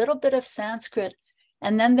learn a little bit of Sanskrit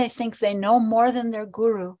and then they think they know more than their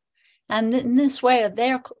guru. And in this way,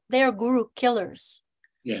 they are guru killers.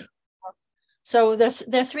 Yeah. So there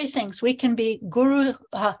are three things. We can be guru.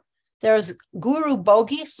 There's guru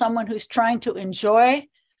bogi, someone who's trying to enjoy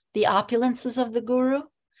the opulences of the guru.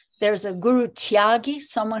 There's a guru tyagi,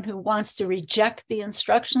 someone who wants to reject the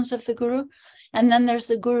instructions of the guru. And then there's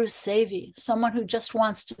the guru sevi, someone who just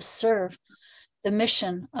wants to serve the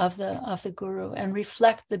mission of the guru and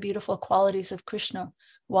reflect the beautiful qualities of Krishna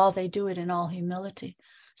while they do it in all humility.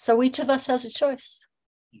 So each of us has a choice.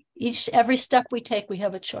 Every step we take, we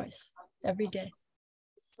have a choice every day.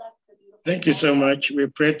 Thank you so much. We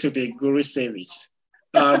pray to be Guru Sevis.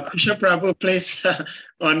 Krishna Prabhu, please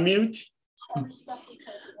unmute.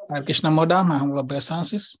 Hare Krishna Moda, my humble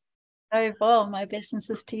obeisances. Very well, my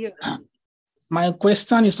obeisances to you. My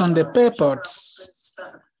question is on the purports.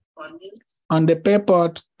 On the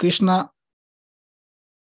purport, Krishna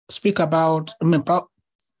speak about,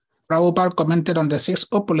 Prabhupada commented on the 6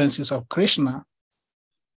 opulences of Krishna,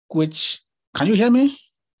 which, can you hear me?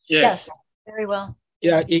 Yes, very well.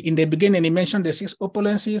 Yeah, in the beginning, he mentioned the 6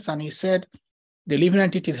 opulences, and he said the living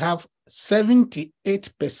entity have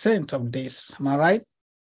 78% of this. Am I right?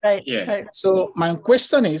 Right. Yeah. Right. So my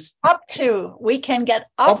question is, we can get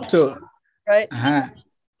up to, right?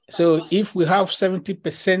 So if we have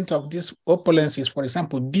 70% of these opulences, for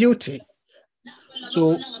example, beauty,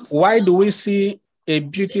 so why do we see a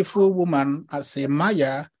beautiful woman as a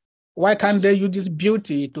Maya? Why can't they use this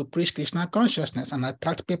beauty to preach Krishna consciousness and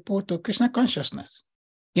attract people to Krishna consciousness?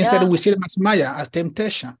 Instead, we see them as Maya, as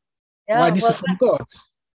temptation. Why this is from God?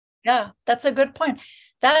 Yeah, that's a good point.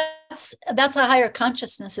 That's a higher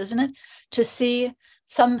consciousness, isn't it? To see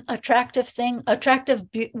some attractive thing, attractive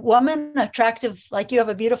woman, attractive, like you have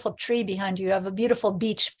a beautiful tree behind you, you have a beautiful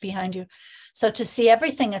beach behind you. So to see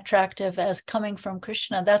everything attractive as coming from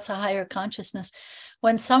Krishna, that's a higher consciousness.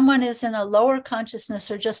 When someone is in a lower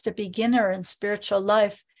consciousness or just a beginner in spiritual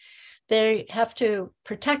life, they have to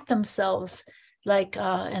protect themselves,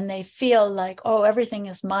 and they feel like, oh, everything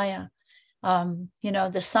is Maya.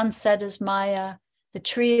 The sunset is Maya, the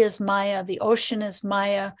tree is Maya, the ocean is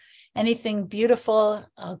Maya, anything beautiful,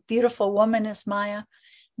 a beautiful woman is Maya.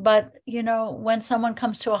 But, when someone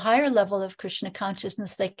comes to a higher level of Krishna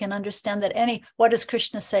consciousness, they can understand that what does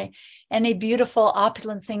Krishna say? Any beautiful,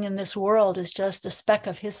 opulent thing in this world is just a speck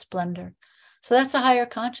of his splendor. So that's a higher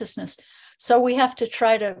consciousness. So we have to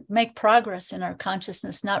try to make progress in our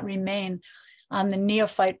consciousness, not remain on the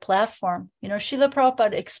neophyte platform. You know, Srila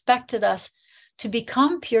Prabhupada expected us to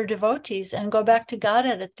become pure devotees and go back to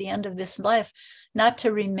Godhead at the end of this life, not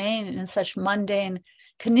to remain in such mundane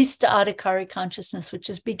Kanista Adhikari consciousness, which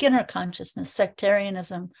is beginner consciousness,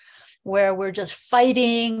 sectarianism, where we're just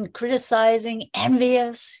fighting, criticizing,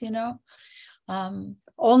 envious, you know,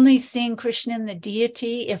 only seeing Krishna in the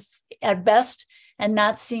deity, if at best, and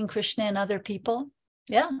not seeing Krishna in other people.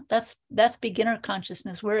 Yeah, that's beginner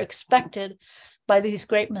consciousness. We're expected by these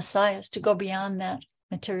great messiahs to go beyond that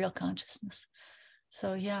material consciousness.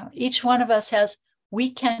 So yeah, each one of us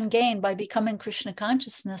we can gain by becoming Krishna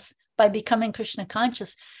consciousness. By becoming Krishna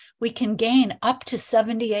conscious, we can gain up to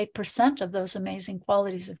 78% of those amazing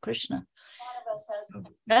qualities of Krishna.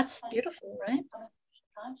 That's beautiful, right?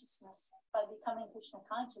 Consciousness by becoming Krishna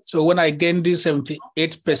conscious. So when I gain this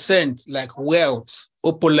 78%, like wealth,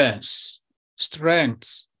 opulence,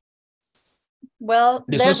 strength, well,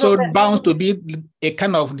 there's also bound to be a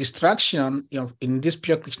kind of distraction in this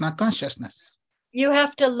pure Krishna consciousness. You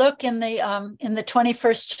have to look in the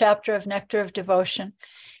 21st chapter of Nectar of Devotion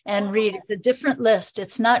and read. It's a different list.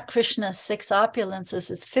 It's not Krishna's 6 opulences.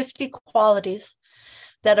 It's 50 qualities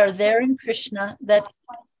that are there in Krishna that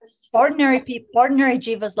ordinary people, ordinary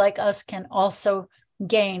jivas like us can also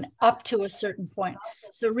gain up to a certain point.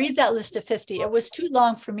 So read that list of 50. It was too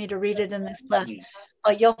long for me to read it in this class,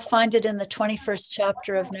 but you'll find it in the 21st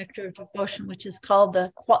chapter of Nectar of Devotion, which is called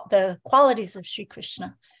the qualities of Sri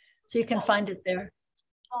Krishna. So you can find it there.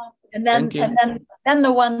 And then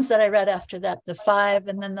the ones that I read after that, the 5,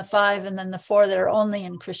 and then the 5, and then the 4 that are only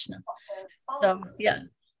in Krishna. So yeah,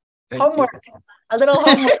 homework, a little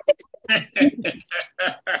homework.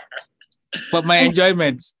 For my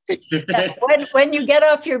enjoyment. Yeah, when you get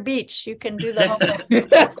off your beach, you can do the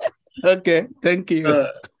homework. Okay, thank you.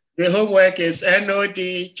 The homework is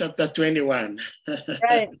NOD chapter 21.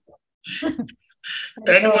 Right.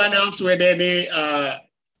 Anyone else with any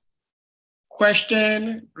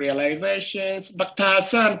question, realizations? Bhakta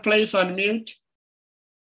Hassan, please unmute.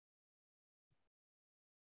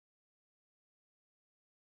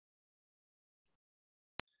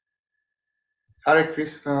 Hare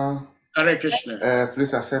Krishna. Hare Krishna.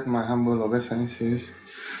 Please accept my humble obeisances.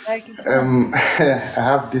 Hare Krishna. I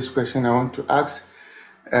have this question I want to ask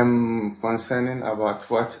concerning about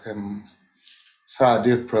what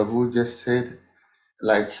Sahadev Prabhu just said,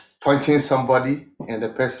 like punching somebody and the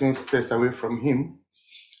person stays away from him.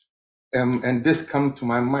 And this come to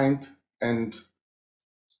my mind. And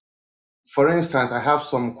for instance, I have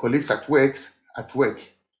some colleagues at work,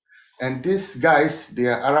 and these guys, they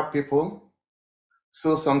are Arab people.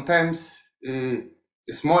 So sometimes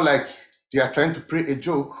it's more like they are trying to play a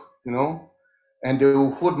joke, you know, and they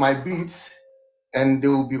will hold my beads and they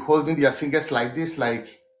will be holding their fingers like this, like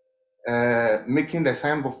making the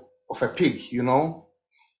sign of a pig, you know.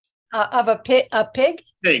 Of a pig? A pig?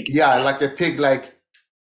 Pig. Yeah, like a pig, like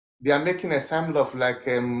they are making a sign of like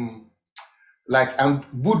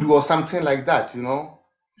voodoo or something like that, you know.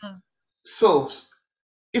 So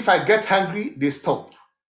if I get hungry, they stop.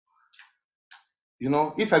 You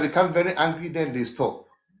know, if I become very angry, then they stop.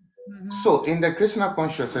 So in the Krishna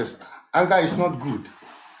consciousness, anger is not good.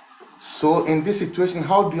 So in this situation,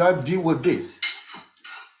 how do I deal with this?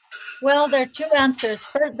 Well, there are 2 answers.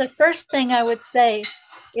 The first thing I would say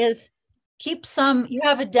is keep some, you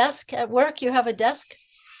have a desk at work, you have a desk?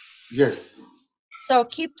 Yes. So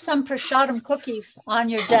keep some prasadam cookies on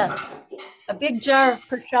your desk. A big jar of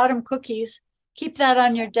prasadam cookies, keep that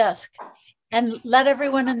on your desk. And let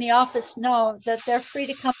everyone in the office know that they're free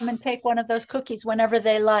to come and take one of those cookies whenever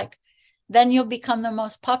they like. Then you'll become the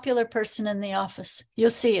most popular person in the office. You'll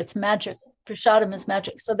see, it's magic. Prasadam is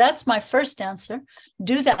magic. So that's my first answer.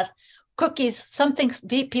 Do that. Cookies, something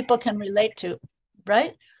people can relate to,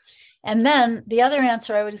 right? And then the other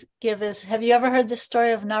answer I would give is, have you ever heard the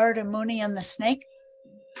story of Narada Muni and the snake?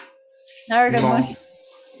 Narada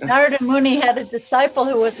Muni had a disciple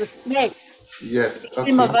who was a snake. Yes.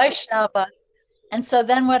 Became a Vaishnava. And so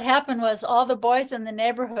then what happened was all the boys in the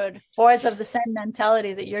neighborhood, boys of the same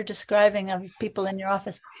mentality that you're describing of people in your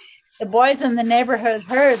office, the boys in the neighborhood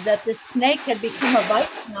heard that this snake had become a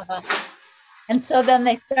Vaishnava. And so then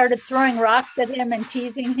they started throwing rocks at him and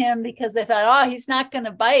teasing him because they thought, oh, he's not going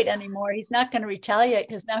to bite anymore. He's not going to retaliate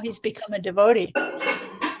because now he's become a devotee.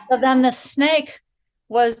 So then the snake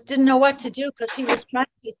didn't know what to do because he was trying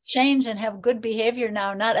to change and have good behavior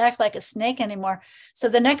now, not act like a snake anymore. So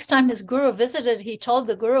the next time his guru visited, he told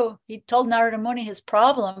Narada Muni his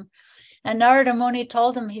problem. And Narada Muni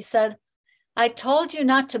told him, he said, I told you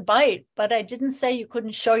not to bite, but I didn't say you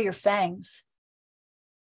couldn't show your fangs.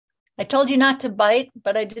 I told you not to bite,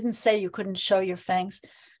 but I didn't say you couldn't show your fangs.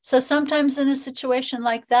 So sometimes in a situation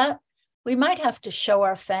like that, we might have to show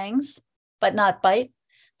our fangs, but not bite.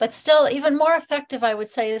 But still, even more effective, I would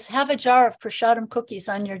say, is have a jar of prasadam cookies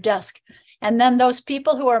on your desk. And then those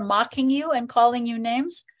people who are mocking you and calling you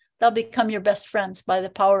names, they'll become your best friends by the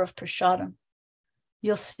power of prasadam.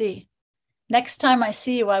 You'll see. Next time I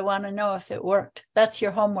see you, I want to know if it worked. That's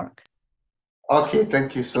your homework. Okay,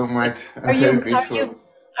 thank you so much. I'm very grateful.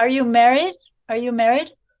 Are you married? Are you married?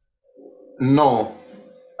 No.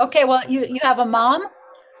 Okay, well, you have a mom?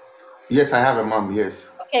 Yes, I have a mom, yes.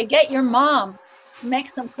 Okay, get your mom to make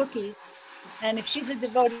some cookies. And if she's a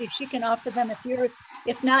devotee, she can offer them.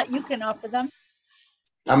 If not, you can offer them.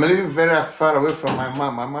 I'm living very far away from my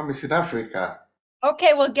mom. My mom is in Africa.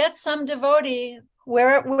 Okay, well, get some devotee.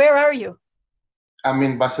 Where are you? I'm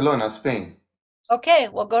in Barcelona, Spain. Okay,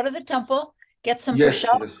 well, go to the temple, get some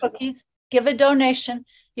prasadam cookies, give a donation.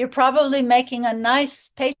 You're probably making a nice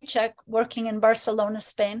paycheck working in Barcelona,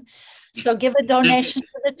 Spain. So give a donation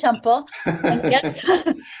to the temple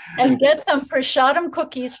and get some prasadam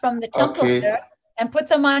cookies from the temple there and put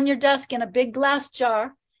them on your desk in a big glass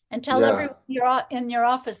jar and tell everyone you're in your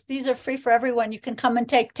office, these are free for everyone. You can come and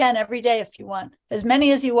take 10 every day if you want. As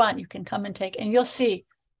many as you want, you can come and take, and you'll see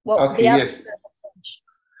what the atmosphere will change.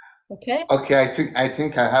 Okay. Okay, I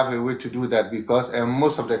think I have a way to do that, because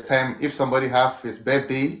most of the time, if somebody has his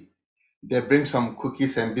birthday, they bring some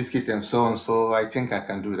cookies and biscuits and so on. So I think I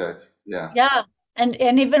can do that. Yeah. Yeah. And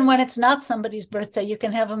even when it's not somebody's birthday, you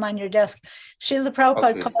can have them on your desk. Srila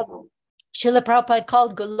Prabhupada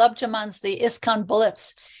called gulab jamans the ISKCON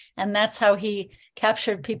bullets. And that's how he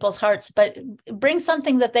captured people's hearts. But bring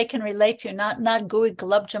something that they can relate to, not gooey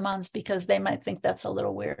gulab jamans, because they might think that's a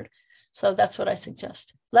little weird. So that's what I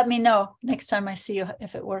suggest. Let me know next time I see you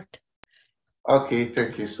if it worked. Okay,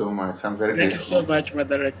 thank you so much. I'm very grateful. Thank you so much,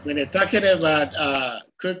 Mother Rukmini. Talking about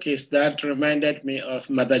cookies, that reminded me of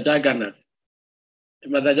Mother Jagannath.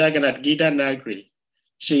 Mother Jagannath, Gita Nagri.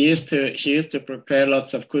 She used to prepare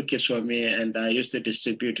lots of cookies for me, and I used to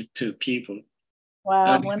distribute it to people.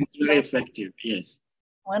 Wow, it's very effective. Yes.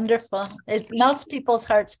 Wonderful. It melts people's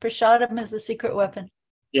hearts. Prasadam is the secret weapon.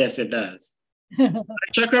 Yes, it does.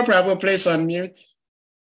 Chakra Prabhu, please unmute.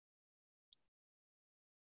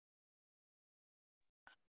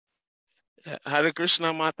 Hare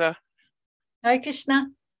Krishna, Mata. Hare Krishna.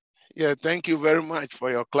 Yeah, thank you very much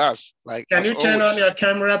for your class. Can you turn on your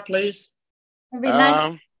camera, please? It'd be nice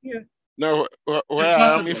to see you. No, where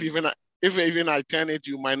I am, if even I turn it,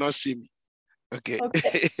 you might not see me. Okay.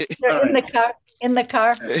 You're in the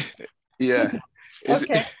car. Yeah.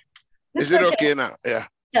 Is it okay now? Yeah.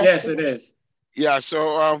 Yes, it is. Yeah.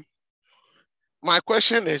 So my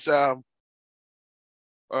question is,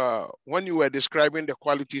 when you were describing the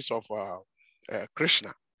qualities of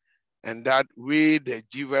Krishna, and that we, the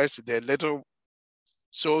jivas, the little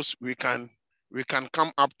souls, we can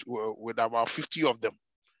come up with about 50 of them.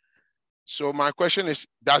 So my question is,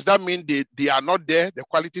 does that mean they are not there? The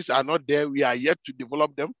qualities are not there. We are yet to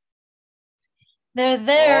develop them. They're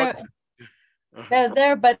there. They're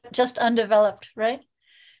there, but just undeveloped, right?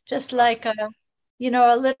 Just like a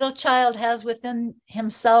little child has within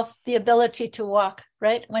himself the ability to walk,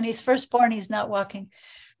 right? When he's first born, he's not walking,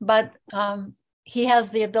 but he has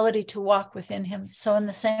the ability to walk within him. So in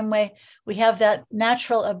the same way, we have that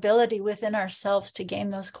natural ability within ourselves to gain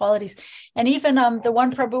those qualities. And even the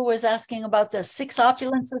one Prabhu was asking about the 6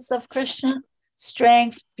 opulences of Krishna: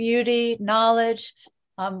 strength, beauty, knowledge,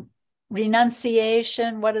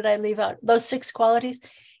 renunciation. What did I leave out? Those 6 qualities.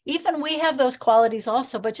 Even we have those qualities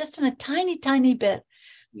also, but just in a tiny, tiny bit.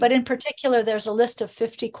 But in particular, there's a list of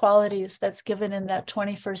 50 qualities that's given in that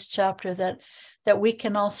 21st chapter that we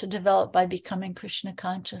can also develop by becoming Krishna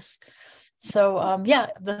conscious. So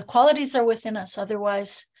the qualities are within us.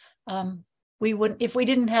 Otherwise, we wouldn't, if we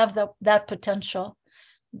didn't have that potential,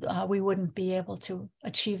 we wouldn't be able to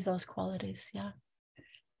achieve those qualities. Yeah.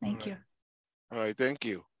 Thank you. All right. Thank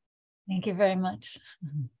you. Thank you very much.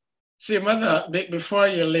 See, Mother, before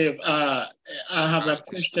you leave, I have a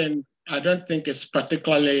question. I don't think it's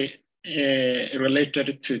particularly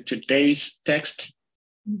related to today's text,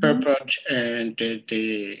 purport, and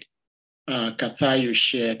the katha you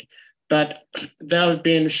shared. But there have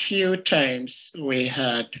been few times we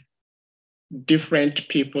had different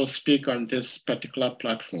people speak on this particular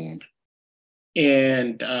platform.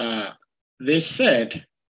 And they said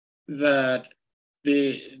that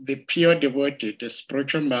the pure devotee, the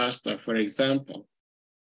spiritual master, for example,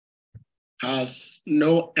 has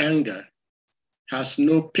no anger, has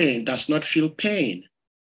no pain, does not feel pain.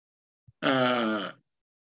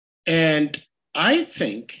 And I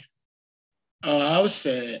think I would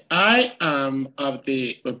say I am of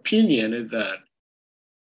the opinion that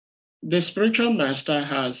the spiritual master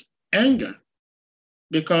has anger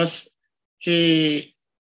because he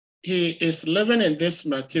is living in this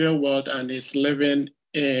material world and is living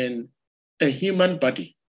in a human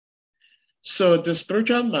body. So the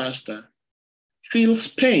spiritual master feels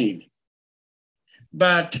pain,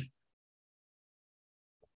 but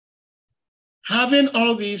having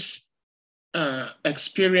all these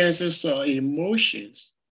experiences or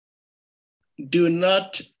emotions do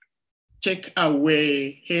not take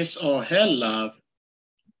away his or her love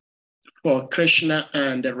for Krishna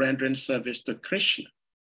and the rendering service to Krishna.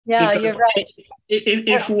 Yeah, because you're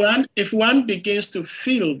right. If one begins to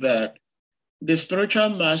feel that the spiritual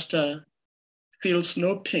master feels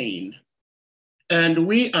no pain, and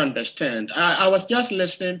we understand. I was just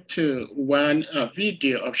listening to one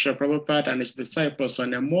video of Srila Prabhupada and his disciples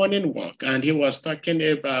on a morning walk, and he was talking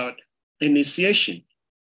about initiation,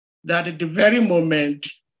 that at the very moment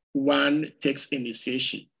one takes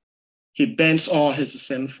initiation, he bends all his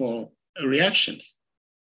sinful reactions.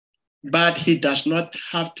 But he does not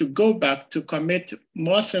have to go back to commit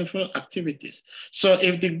more sinful activities. So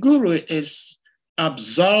if the guru is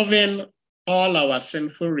absolving all our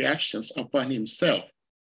sinful reactions upon himself,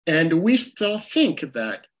 and we still think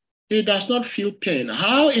that he does not feel pain,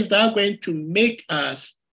 how is that going to make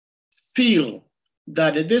us feel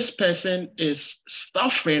that this person is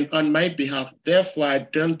suffering on my behalf, therefore I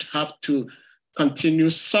don't have to continue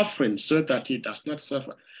suffering so that he does not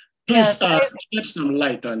suffer? Please shed some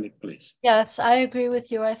light on it, please. Yes, I agree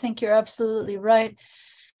with you. I think you're absolutely right.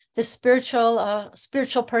 The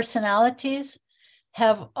spiritual personalities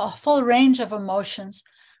have a full range of emotions,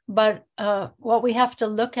 but what we have to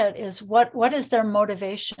look at is what is their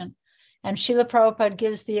motivation. And Srila Prabhupada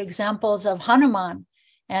gives the examples of Hanuman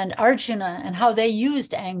and Arjuna and how they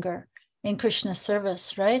used anger in Krishna's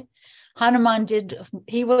service, right? Hanuman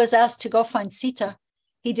he was asked to go find Sita.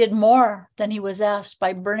 He did more than he was asked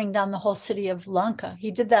by burning down the whole city of Lanka.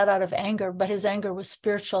 He did that out of anger, but his anger was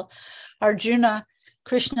spiritual. Arjuna,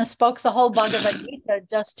 Krishna spoke the whole Bhagavad Gita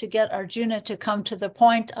just to get Arjuna to come to the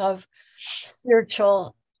point of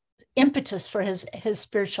spiritual impetus for his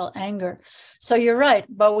spiritual anger. So you're right,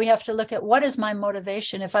 but we have to look at what is my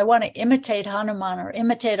motivation. If I want to imitate Hanuman or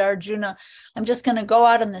imitate Arjuna, I'm just going to go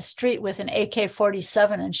out on the street with an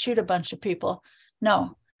AK-47 and shoot a bunch of people.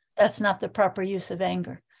 No, that's not the proper use of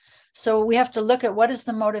anger. So we have to look at what is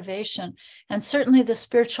the motivation. And certainly the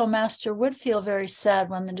spiritual master would feel very sad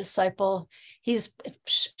when the disciple,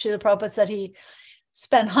 Srila Prabhupada said he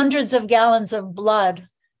spent hundreds of gallons of blood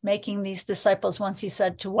making these disciples. Once he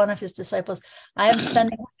said to one of his disciples, I am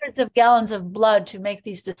spending hundreds of gallons of blood to make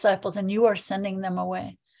these disciples, and you are sending them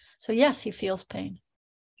away. So yes, he feels pain.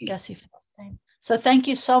 Yes, he feels pain. So thank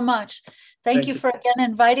you so much. Thank you for again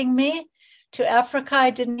inviting me to Africa. I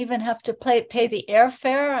didn't even have to pay the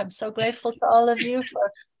airfare. I'm so grateful to all of you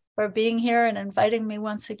for being here and inviting me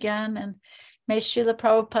once again. And may Srila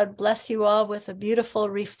Prabhupada bless you all with a beautiful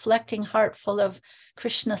reflecting heart full of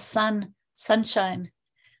Krishna's sunshine.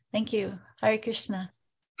 Thank you. Hare Krishna.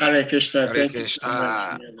 Hare Krishna. Hare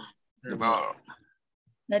Krishna.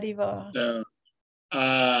 So,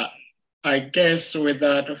 I guess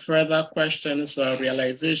without further questions or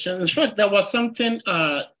realizations, in fact, there was something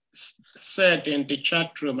said in the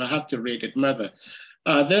chat room. I have to read it, Mother.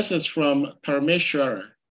 This is from Parameshwara.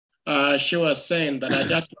 She was saying that I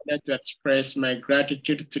just wanted to express my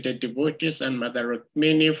gratitude to the devotees and Mother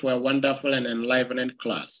Rukmini for a wonderful and enlivening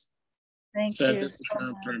class. Thank so you. This is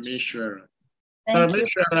from Parameshwara. Thank you.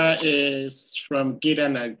 Parameshwara is from Gita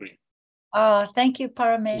Nagri. Oh, thank you,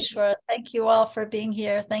 Parameshwara. Thank you all for being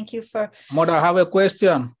here. Thank you for... Mother, I have a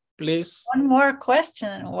question, please. One more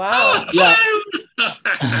question. Wow. Yeah.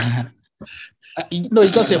 No,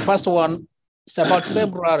 it's just the first one. It's about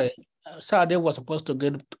February. Saturday was supposed to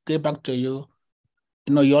get back to you.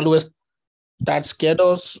 You know, you always start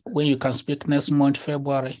schedules when you can speak next month,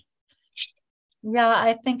 February. Yeah,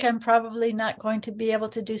 I think I'm probably not going to be able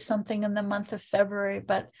to do something in the month of February,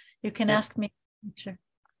 but you can ask me in the future.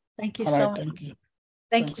 Thank you so much. Thank you.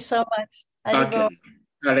 Thank you so much. Okay.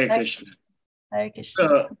 Hare Krishna. Hare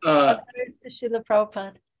Krishna. So, to Srila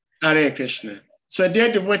Prabhupada. Hare Krishna. So,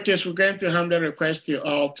 dear devotees, we're going to humbly request you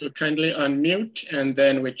all to kindly unmute, and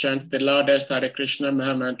then we chant the loudest Hare Krishna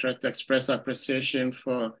Maha Mantra to express appreciation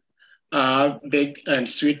for our big and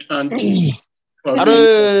sweet auntie,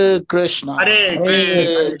 Hare Krishna. Hare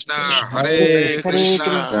Krishna, Hare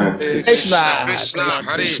Krishna, Krishna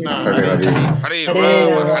Krishna, Hare Hare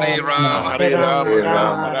Rama, Hare Rama, Hare Rama,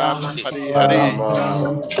 Rama Rama, Hare Hare.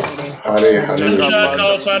 Hare Hare. Puja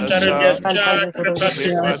Kalpataru Kalpataru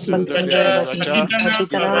Kripa Sindhubhya Vacha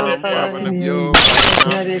Patitanam Pavanabhyo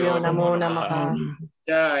Namo Namaha.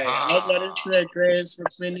 Jai. All glory to the grace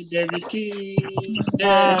Rukmini Devi ki.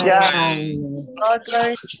 All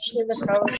glory to the Prabhupada.